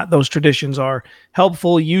whether or not those traditions are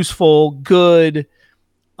helpful, useful, good,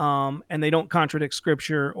 and they don't contradict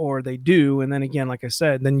scripture, or they do. And then again, like I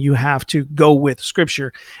said, then you have to go with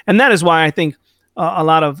scripture. And that is why I think a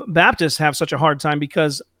lot of Baptists have such a hard time,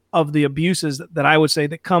 because of the abuses that I would say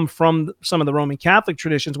that come from some of the Roman Catholic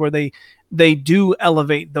traditions, where they do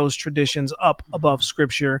elevate those traditions up above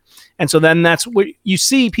scripture. And so then that's what you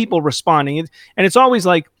see people responding. And it's always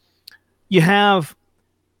like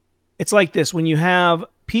it's like this: when you have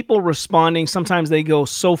people responding, sometimes they go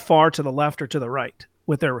so far to the left or to the right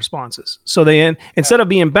with their responses. So instead of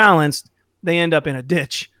being balanced, they end up in a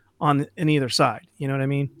ditch on either side. You know what I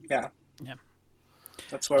mean? Yeah. Yeah.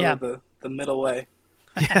 That's why we're the middle way.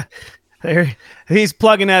 Yeah. There, he's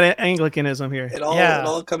plugging that Anglicanism here. It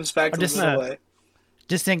all comes back to the middle way.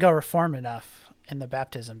 Just didn't go reform enough in the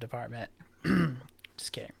baptism department.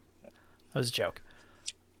 Just kidding. That was a joke.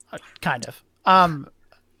 Kind of.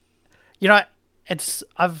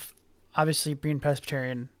 I've obviously being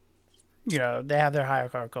Presbyterian, they have their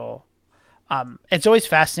hierarchical. It's always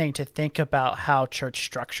fascinating to think about how church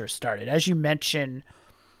structure started. As you mentioned,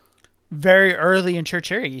 very early in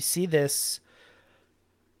church area, you see this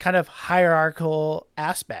kind of hierarchical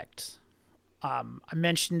aspect. I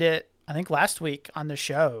mentioned it, I think, last week on the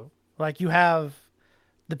show. Like, you have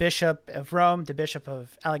the Bishop of Rome, the Bishop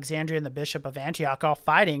of Alexandria, and the Bishop of Antioch all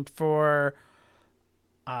fighting for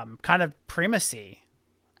kind of primacy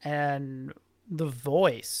and the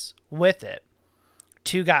voice with it.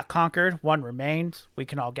 2 got conquered, 1 remained. We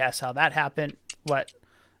can all guess how that happened. What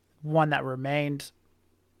one that remained,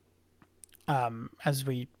 as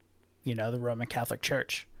we, the Roman Catholic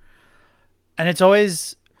Church. And it's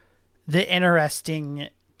always interesting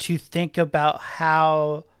to think about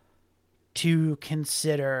how to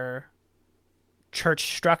consider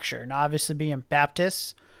church structure. Now, obviously, being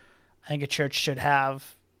Baptist, I think a church should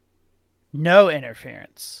have no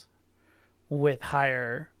interference with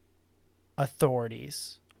higher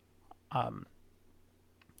authorities. I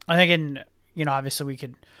think obviously we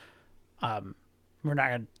could, we're not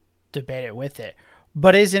going to debate it with it,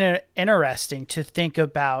 but isn't it interesting to think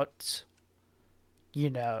about,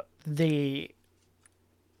 this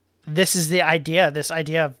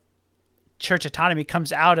idea of church autonomy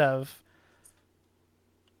comes out of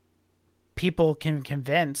people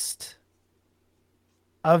convinced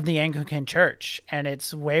of the Anglican Church and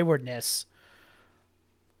its waywardness,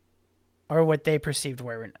 or what they perceived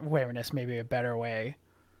waywardness, maybe a better way.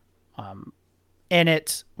 In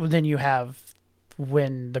it, then you have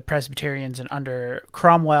when the Presbyterians and under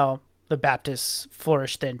Cromwell, the Baptists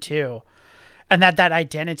flourished then too, and that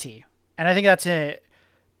identity. And I think that's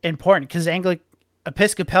important, because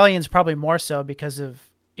Episcopalians probably more so because of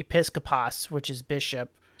episkopos, which is bishop.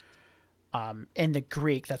 In the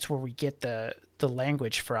Greek, that's where we get the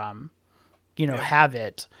language from, have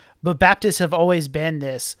it. But Baptists have always been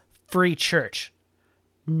this free church,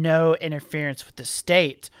 no interference with the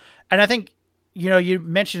state. And I think, you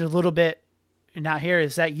mentioned a little bit now here,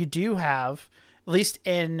 is that you do have, at least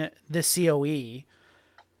in the COE,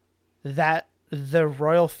 that the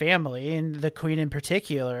royal family, and the Queen in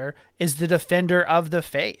particular, is the defender of the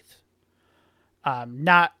faith.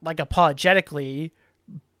 Not like apologetically,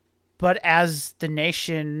 but as the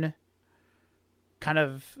nation kind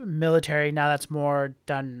of military. Now that's more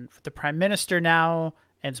done with the prime minister now,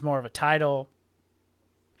 and it's more of a title.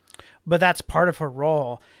 But that's part of her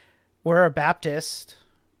role. Where a Baptist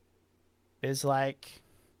is like,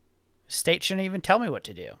 state shouldn't even tell me what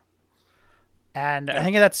to do. And I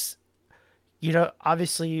think that's,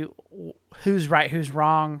 obviously, who's right, who's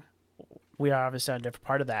wrong. We are obviously on a different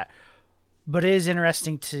part of that. But it is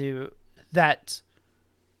interesting that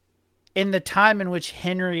in the time in which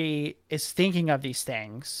Henry is thinking of these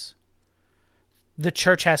things, the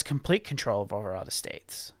church has complete control over all the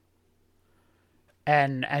states.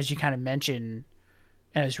 And as you kind of mentioned,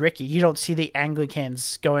 and as Ricky, you don't see the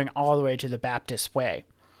Anglicans going all the way to the Baptist way.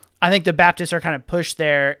 I think the Baptists are kind of pushed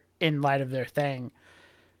there in light of their thing,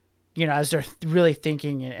 as they're really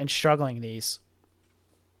thinking and struggling these,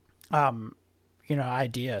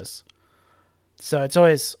 ideas. So it's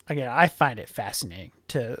always, again, I find it fascinating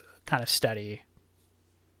to kind of study,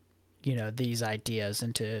 these ideas,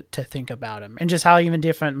 and to think about them, and just how even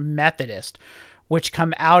different Methodists, which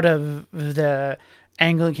come out of the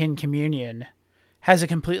Anglican Communion, has a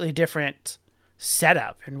completely different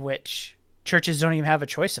setup in which churches don't even have a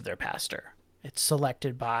choice of their pastor. It's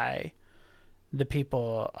selected by the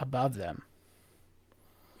people above them.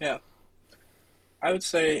 Yeah. I would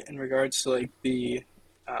say, in regards to like the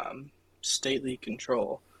stately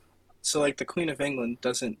control, so like the Queen of England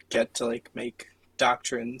doesn't get to like make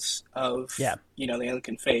doctrines of the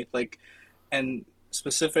Anglican faith, like, and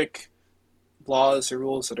specific laws or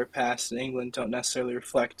rules that are passed in England don't necessarily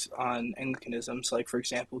reflect on Anglicanism. So, like for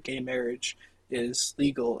example, gay marriage is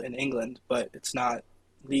legal in England, but it's not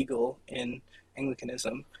legal in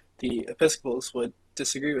Anglicanism. The Episcopals would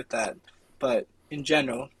disagree with that, but in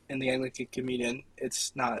general, in the Anglican Communion,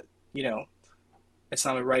 it's not, you know, it's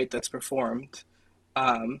not a rite that's performed.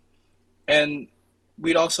 Um, and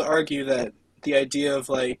we'd also argue that the idea of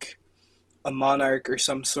like a monarch or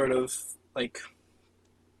some sort of like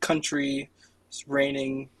country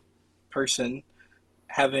reigning person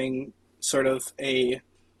having sort of a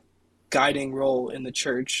guiding role in the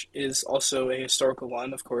church is also a historical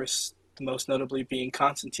one, of course, the most notably being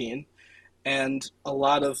Constantine. And a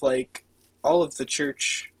lot of like all of the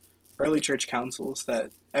church, early church councils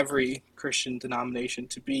that every Christian denomination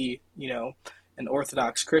to be, you know, an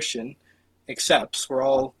Orthodox Christian accepts were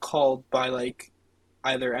all called by like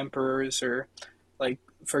either emperors or like,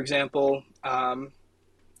 for example,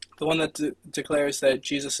 the one that declares that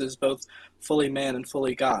Jesus is both fully man and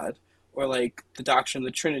fully God, or like the doctrine of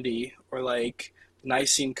the Trinity, or like the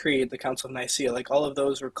Nicene Creed, the Council of Nicaea, like all of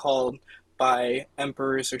those were called by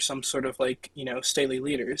emperors or some sort of like, you know, stately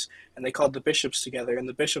leaders, and they called the bishops together, and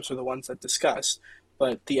the bishops were the ones that discussed.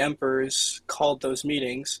 But the emperors called those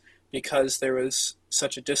meetings because there was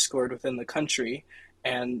such a discord within the country,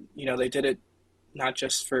 and you know they did it not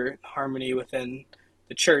just for harmony within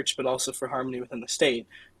the church, but also for harmony within the state.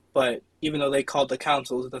 But even though they called the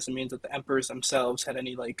councils, it doesn't mean that the emperors themselves had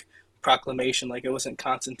any like proclamation. Like it wasn't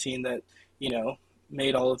Constantine that, you know,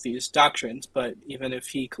 made all of these doctrines, but even if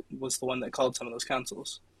he was the one that called some of those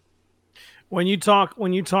councils. When you talk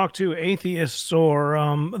to atheists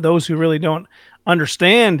or those who really don't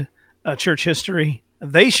understand church history,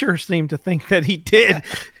 they sure seem to think that he did.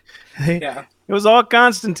 It Yeah, was all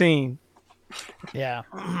Constantine. Yeah.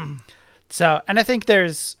 So, and I think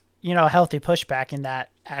there's, a healthy pushback in that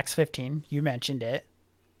Acts 15. You mentioned it.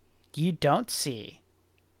 You don't see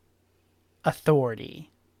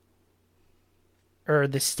authority or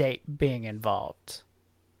the state being involved.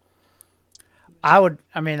 I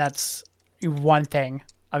mean, that's one thing.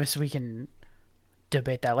 Obviously, we can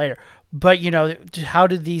debate that later. But, how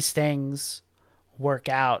do these things work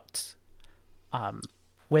out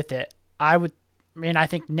with it? I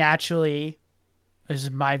think naturally, this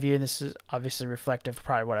is my view, and this is obviously reflective of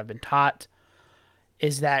probably what I've been taught,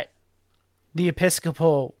 is that the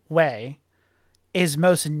Episcopal way is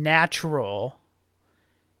most natural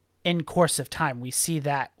in course of time. We see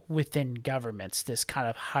that within governments, this kind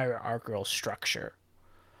of hierarchical structure.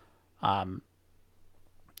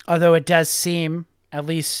 Although it does seem, at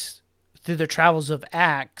least through the travels of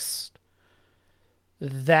Acts,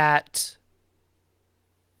 that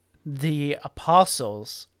the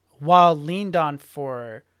apostles, while leaned on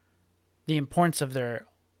for the importance of their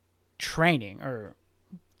training or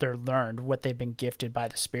their learned, what they've been gifted by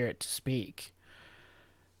the Spirit to speak,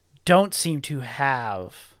 don't seem to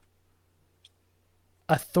have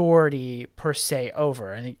authority per se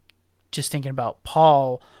over. I think just thinking about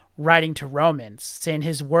Paul writing to Romans, saying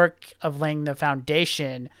his work of laying the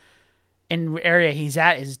foundation in the area he's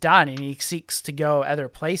at is done, and he seeks to go other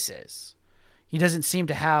places. He doesn't seem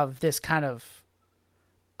to have this kind of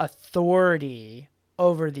authority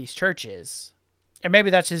over these churches. And maybe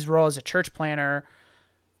that's his role as a church planner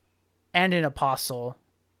and an apostle.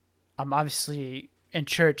 Obviously, in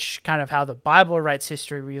church, kind of how the Bible writes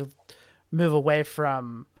history, we move away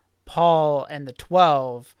from Paul and the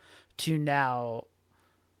 12 to now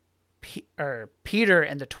Peter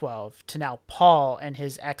and the 12 to now Paul and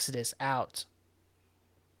his exodus out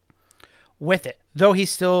with it. Though he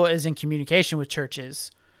still is in communication with churches,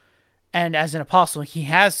 and as an apostle, he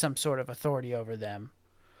has some sort of authority over them.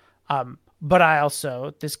 But I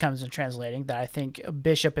also, this comes in translating, that I think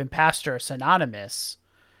bishop and pastor are synonymous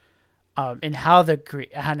in how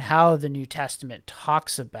the New Testament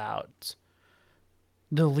talks about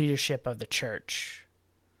the leadership of the church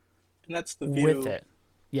and that's the with view. it.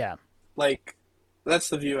 Yeah. Like that's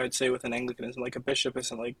the view I'd say within Anglicanism. Like a bishop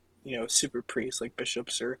isn't like, you know, super priest. Like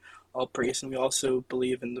bishops are all priests, and we also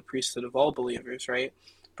believe in the priesthood of all believers, right?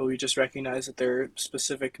 But we just recognize that there are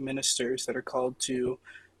specific ministers that are called to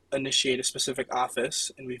initiate a specific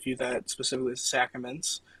office, and we view that specifically as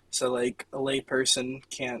sacraments. So, like, a lay person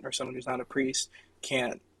can't, or someone who's not a priest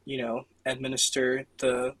can't, you know, administer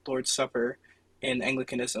the Lord's Supper in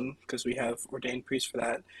Anglicanism because we have ordained priests for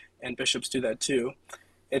that, and bishops do that too.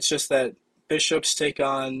 It's just that bishops take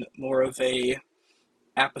on more of a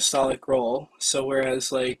apostolic role. So,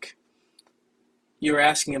 whereas, like, you were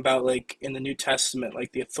asking about like in the New Testament,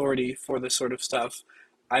 like the authority for this sort of stuff,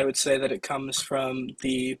 I would say that it comes from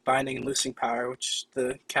the binding and loosing power, which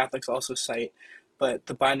the Catholics also cite. but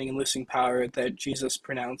the binding and loosing power that Jesus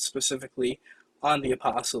pronounced specifically on the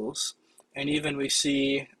apostles. And even we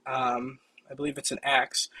see, I believe it's in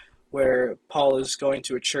Acts, where Paul is going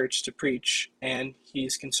to a church to preach, and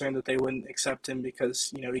he's concerned that they wouldn't accept him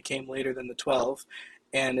because, he came later than the 12.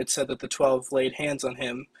 And it said that the 12 laid hands on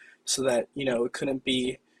him so that, it couldn't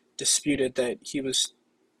be disputed that he was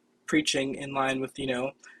preaching in line with,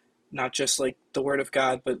 not just like the word of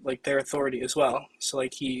God, but like their authority as well. So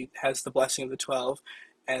like he has the blessing of the 12,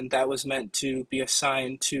 and that was meant to be a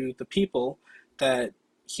sign to the people that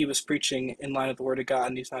he was preaching in line with the word of God,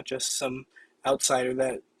 and he's not just some outsider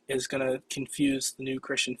that is going to confuse the new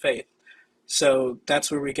Christian faith. So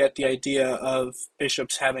that's where we get the idea of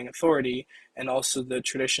bishops having authority, and also the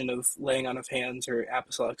tradition of laying on of hands or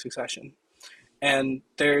apostolic succession. And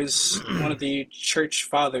there's one of the church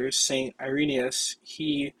fathers, Saint Irenaeus.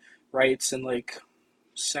 He writes in like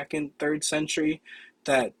second, third century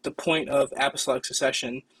that the point of apostolic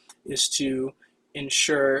succession is to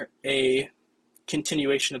ensure a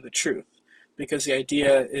continuation of the truth, because the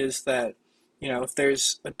idea is that if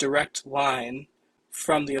there's a direct line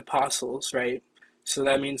from the apostles, right, so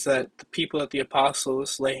that means that the people that the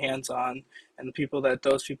apostles lay hands on, and the people that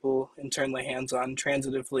those people in turn lay hands on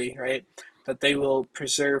transitively, right, that they will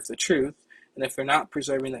preserve the truth. And if they're not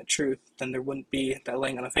preserving that truth, then there wouldn't be that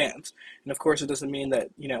laying on of hands. And of course, it doesn't mean that,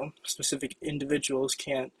 specific individuals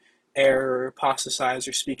can't err or apostatize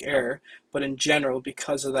or speak error. But in general,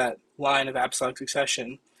 because of that line of apostolic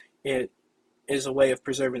succession, it is a way of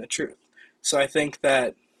preserving the truth. So I think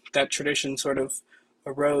that that tradition sort of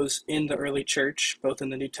arose in the early church, both in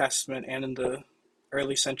the New Testament and in the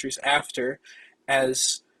early centuries after,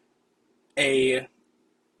 as a,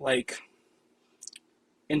 like,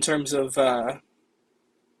 in terms of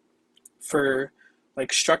for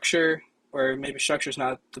like structure, or maybe structure is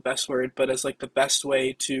not the best word, but as like the best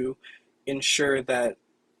way to ensure that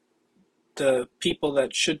the people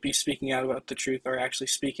that should be speaking out about the truth are actually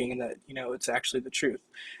speaking, and that it's actually the truth,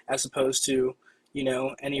 as opposed to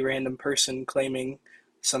any random person claiming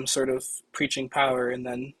some sort of preaching power and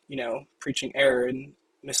then preaching error and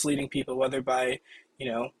misleading people, whether by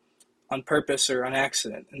on purpose or on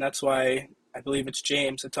accident. And that's why I believe it's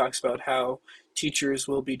James that talks about how teachers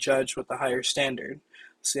will be judged with a higher standard.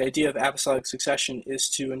 So the idea of apostolic succession is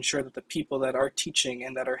to ensure that the people that are teaching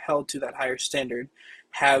and that are held to that higher standard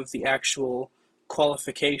have the actual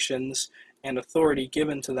qualifications and authority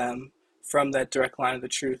given to them from that direct line of the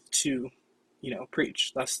truth to,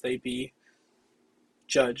 preach, lest they be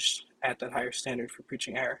judged at that higher standard for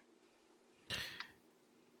preaching error.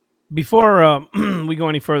 Before we go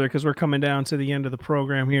any further, because we're coming down to the end of the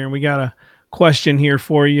program here, and we got a question here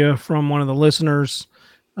for you from one of the listeners.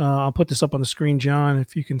 I'll put this up on the screen, John,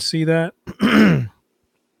 if you can see that.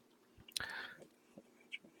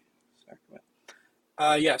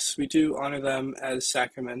 Yes, we do honor them as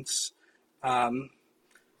sacraments. What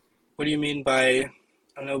do you mean by, I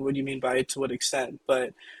don't know what you mean by to what extent,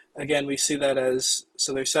 but again, we see that as,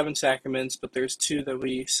 so there's 7 sacraments, but there's 2 that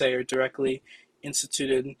we say are directly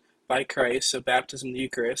instituted by Christ, so baptism and the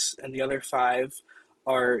Eucharist, and the other 5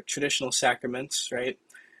 are traditional sacraments, right?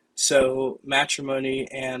 So matrimony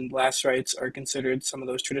and last rites are considered some of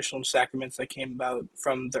those traditional sacraments that came about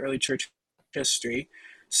from the early church history.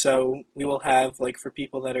 So we will have, like, for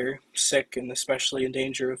people that are sick and especially in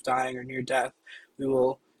danger of dying or near death, we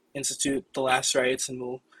will institute the last rites, and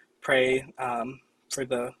we'll pray for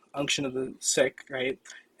the unction of the sick, right?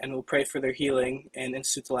 And we'll pray for their healing and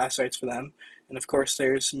institute the last rites for them. And of course,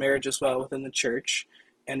 there's marriage as well within the church.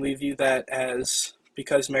 And we view that as,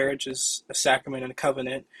 because marriage is a sacrament and a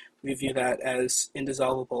covenant, we view that as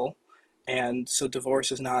indissoluble. And so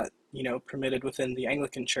divorce is not, permitted within the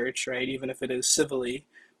Anglican Church, right? Even if it is civilly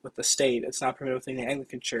with the state, it's not permitted within the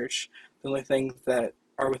Anglican Church. The only things that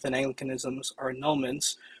are within Anglicanisms are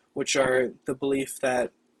annulments, which are the belief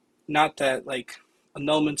that, not that, like,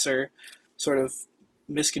 annulments are sort of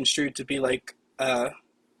misconstrued to be like a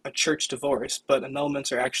church divorce, but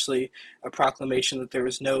annulments are actually a proclamation that there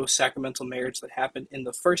was no sacramental marriage that happened in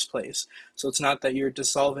the first place. So it's not that you're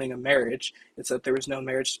dissolving a marriage, it's that there was no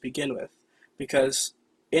marriage to begin with. Because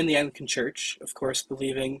in the Anglican Church, of course,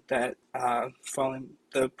 believing that, following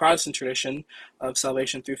the Protestant tradition of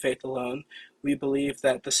salvation through faith alone, we believe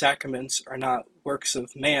that the sacraments are not works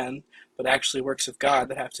of man, but actually works of God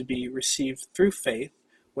that have to be received through faith,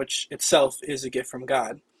 which itself is a gift from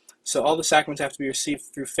God. So all the sacraments have to be received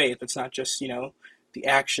through faith. It's not just, the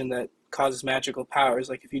action that causes magical powers.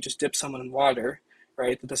 Like if you just dip someone in water,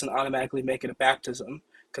 right, that doesn't automatically make it a baptism.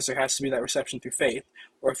 because there has to be that reception through faith.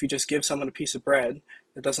 Or if you just give someone a piece of bread,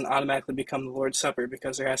 it doesn't automatically become the Lord's Supper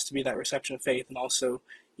because there has to be that reception of faith and also,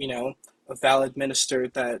 a valid minister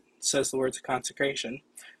that says the words of consecration.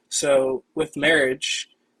 So with marriage,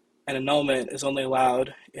 an annulment is only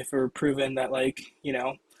allowed if it were proven that,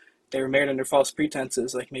 they were married under false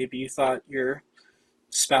pretenses. Like maybe you thought your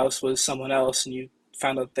spouse was someone else and you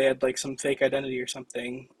found out they had like some fake identity or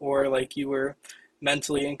something, or like you were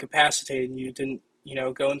mentally incapacitated and you didn't,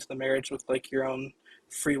 go into the marriage with like your own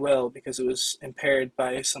free will because it was impaired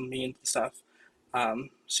by some means and stuff.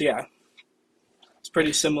 So yeah, it's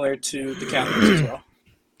pretty similar to the Catholics as well.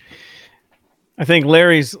 I think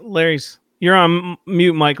Larry's you're on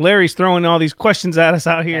mute, Mike. Larry's throwing all these questions at us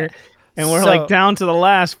out here, and we're like down to the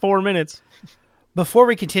last 4 minutes. Before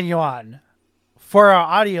we continue on, for our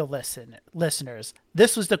audio listeners,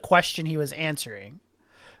 this was the question he was answering.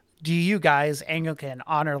 Do you guys, Anglican,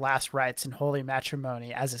 honor last rites and holy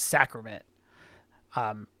matrimony as a sacrament?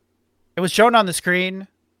 It was shown on the screen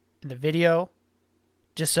in the video.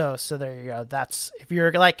 Just so there you go. That's, if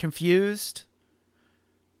you're like confused,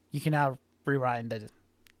 you can now rewind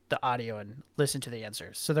the audio and listen to the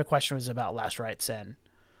answers. So the question was about last rites and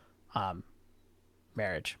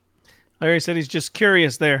marriage. Larry said he's just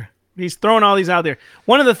curious there. He's throwing all these out there.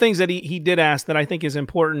 One of the things that he did ask that I think is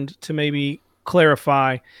important to maybe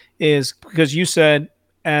clarify is because you said,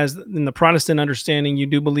 as in the Protestant understanding, you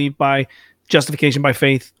do believe by justification by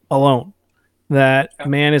faith alone, that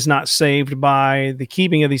man is not saved by the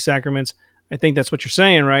keeping of these sacraments. I think that's what you're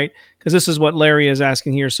saying, right? Because this is what Larry is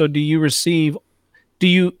asking here. So do you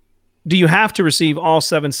have to receive all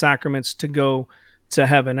 7 sacraments to go to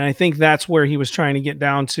heaven? And I think that's where he was trying to get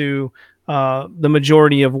down to the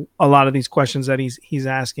majority of a lot of these questions that he's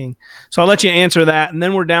asking. So I'll let you answer that, and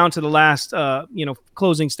then we're down to the last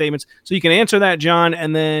closing statements. So you can answer that, John,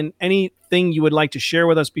 and then anything you would like to share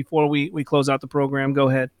with us before we close out the program, go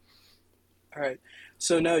ahead. All right.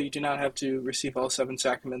 So no, you do not have to receive all 7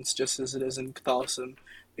 sacraments, just as it is in Catholicism,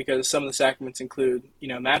 because some of the sacraments include,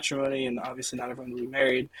 matrimony, and obviously not everyone will be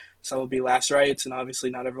married. Some will be last rites, and obviously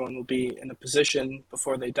not everyone will be in a position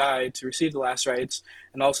before they die to receive the last rites.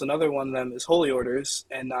 And also another one of them is holy orders,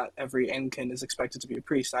 and not every Anglican is expected to be a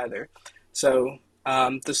priest either. So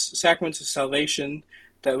the sacraments of salvation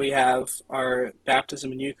that we have are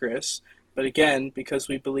baptism and Eucharist. But again, because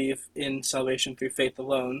we believe in salvation through faith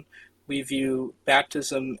alone, we view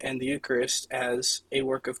baptism and the Eucharist as a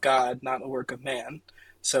work of God, not a work of man.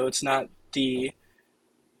 So it's not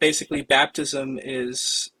basically baptism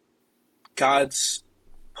is God's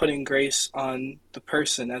putting grace on the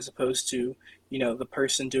person as opposed to, the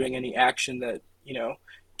person doing any action that,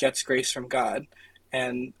 gets grace from God.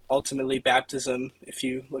 And ultimately baptism, if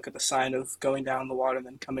you look at the sign of going down in the water and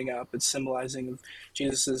then coming up, it's symbolizing of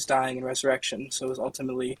Jesus' dying and resurrection. So it's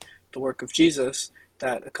ultimately the work of Jesus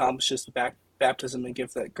that accomplishes the baptism and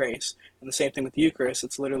gives that grace. And the same thing with the Eucharist.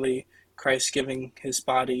 It's literally Christ giving his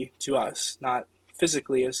body to us, not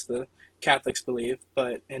physically as the Catholics believe,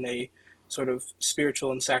 but in a sort of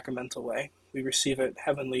spiritual and sacramental way. We receive it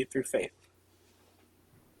heavenly through faith.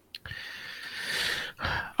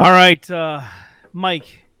 All right,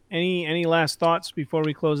 Mike, any last thoughts before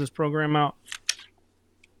we close this program out?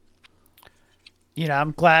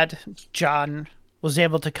 I'm glad John was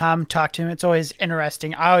able to come talk to him. It's always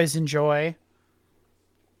interesting. I always enjoy,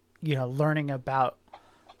 learning about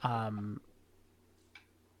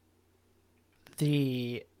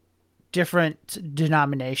the different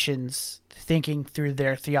denominations, thinking through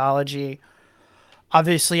their theology.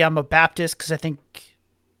 Obviously, I'm a Baptist because I think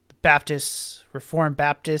Reformed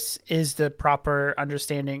Baptist is the proper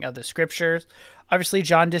understanding of the scriptures. Obviously,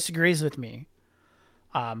 John disagrees with me.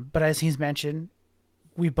 But as he's mentioned,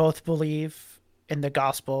 we both believe in the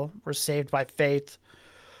gospel. We're saved by faith,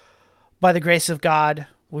 by the grace of God.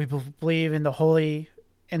 We believe in the holy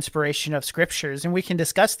inspiration of scriptures, and we can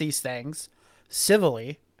discuss these things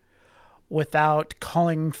civilly without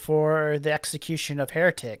calling for the execution of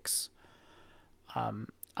heretics on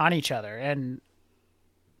each other. And,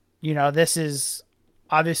 this is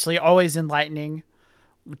obviously always enlightening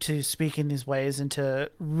to speak in these ways and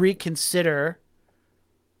to reconsider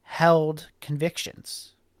held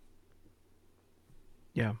convictions.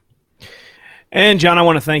 Yeah. And John, I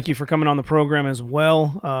want to thank you for coming on the program as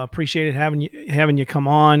well. Appreciated having you come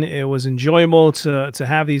on. It was enjoyable to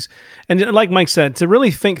have these, and like Mike said, to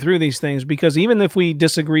really think through these things, because even if we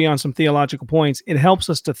disagree on some theological points, it helps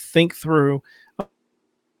us to think through.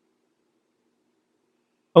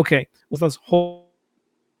 Okay, with us whole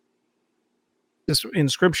this in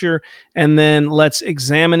Scripture, and then let's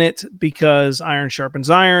examine it because iron sharpens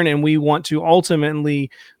iron, and we want to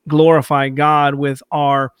ultimately glorify God with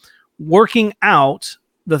our working out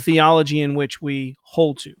the theology in which we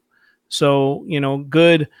hold to. So,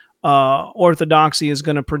 good orthodoxy is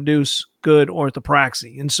going to produce good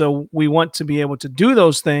orthopraxy. And so we want to be able to do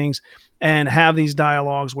those things and have these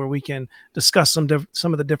dialogues where we can discuss some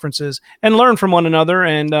of the differences and learn from one another.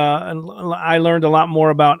 And I learned a lot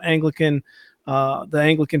more about the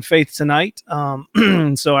Anglican faith tonight.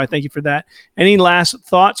 So I thank you for that. Any last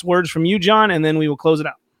thoughts, words from you, John, and then we will close it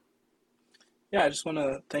out. Yeah, I just want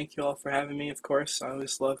to thank you all for having me, of course. I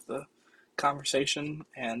always love the conversation,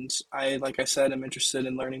 and like I said, I'm interested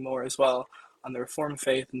in learning more as well on the Reformed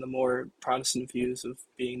faith and the more Protestant views of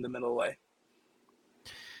being the middle way.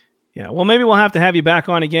 Yeah, well, maybe we'll have to have you back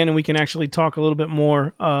on again, and we can actually talk a little bit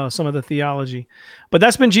more some of the theology. But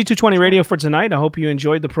that's been G220 Radio for tonight. I hope you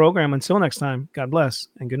enjoyed the program. Until next time, God bless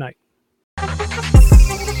and good night.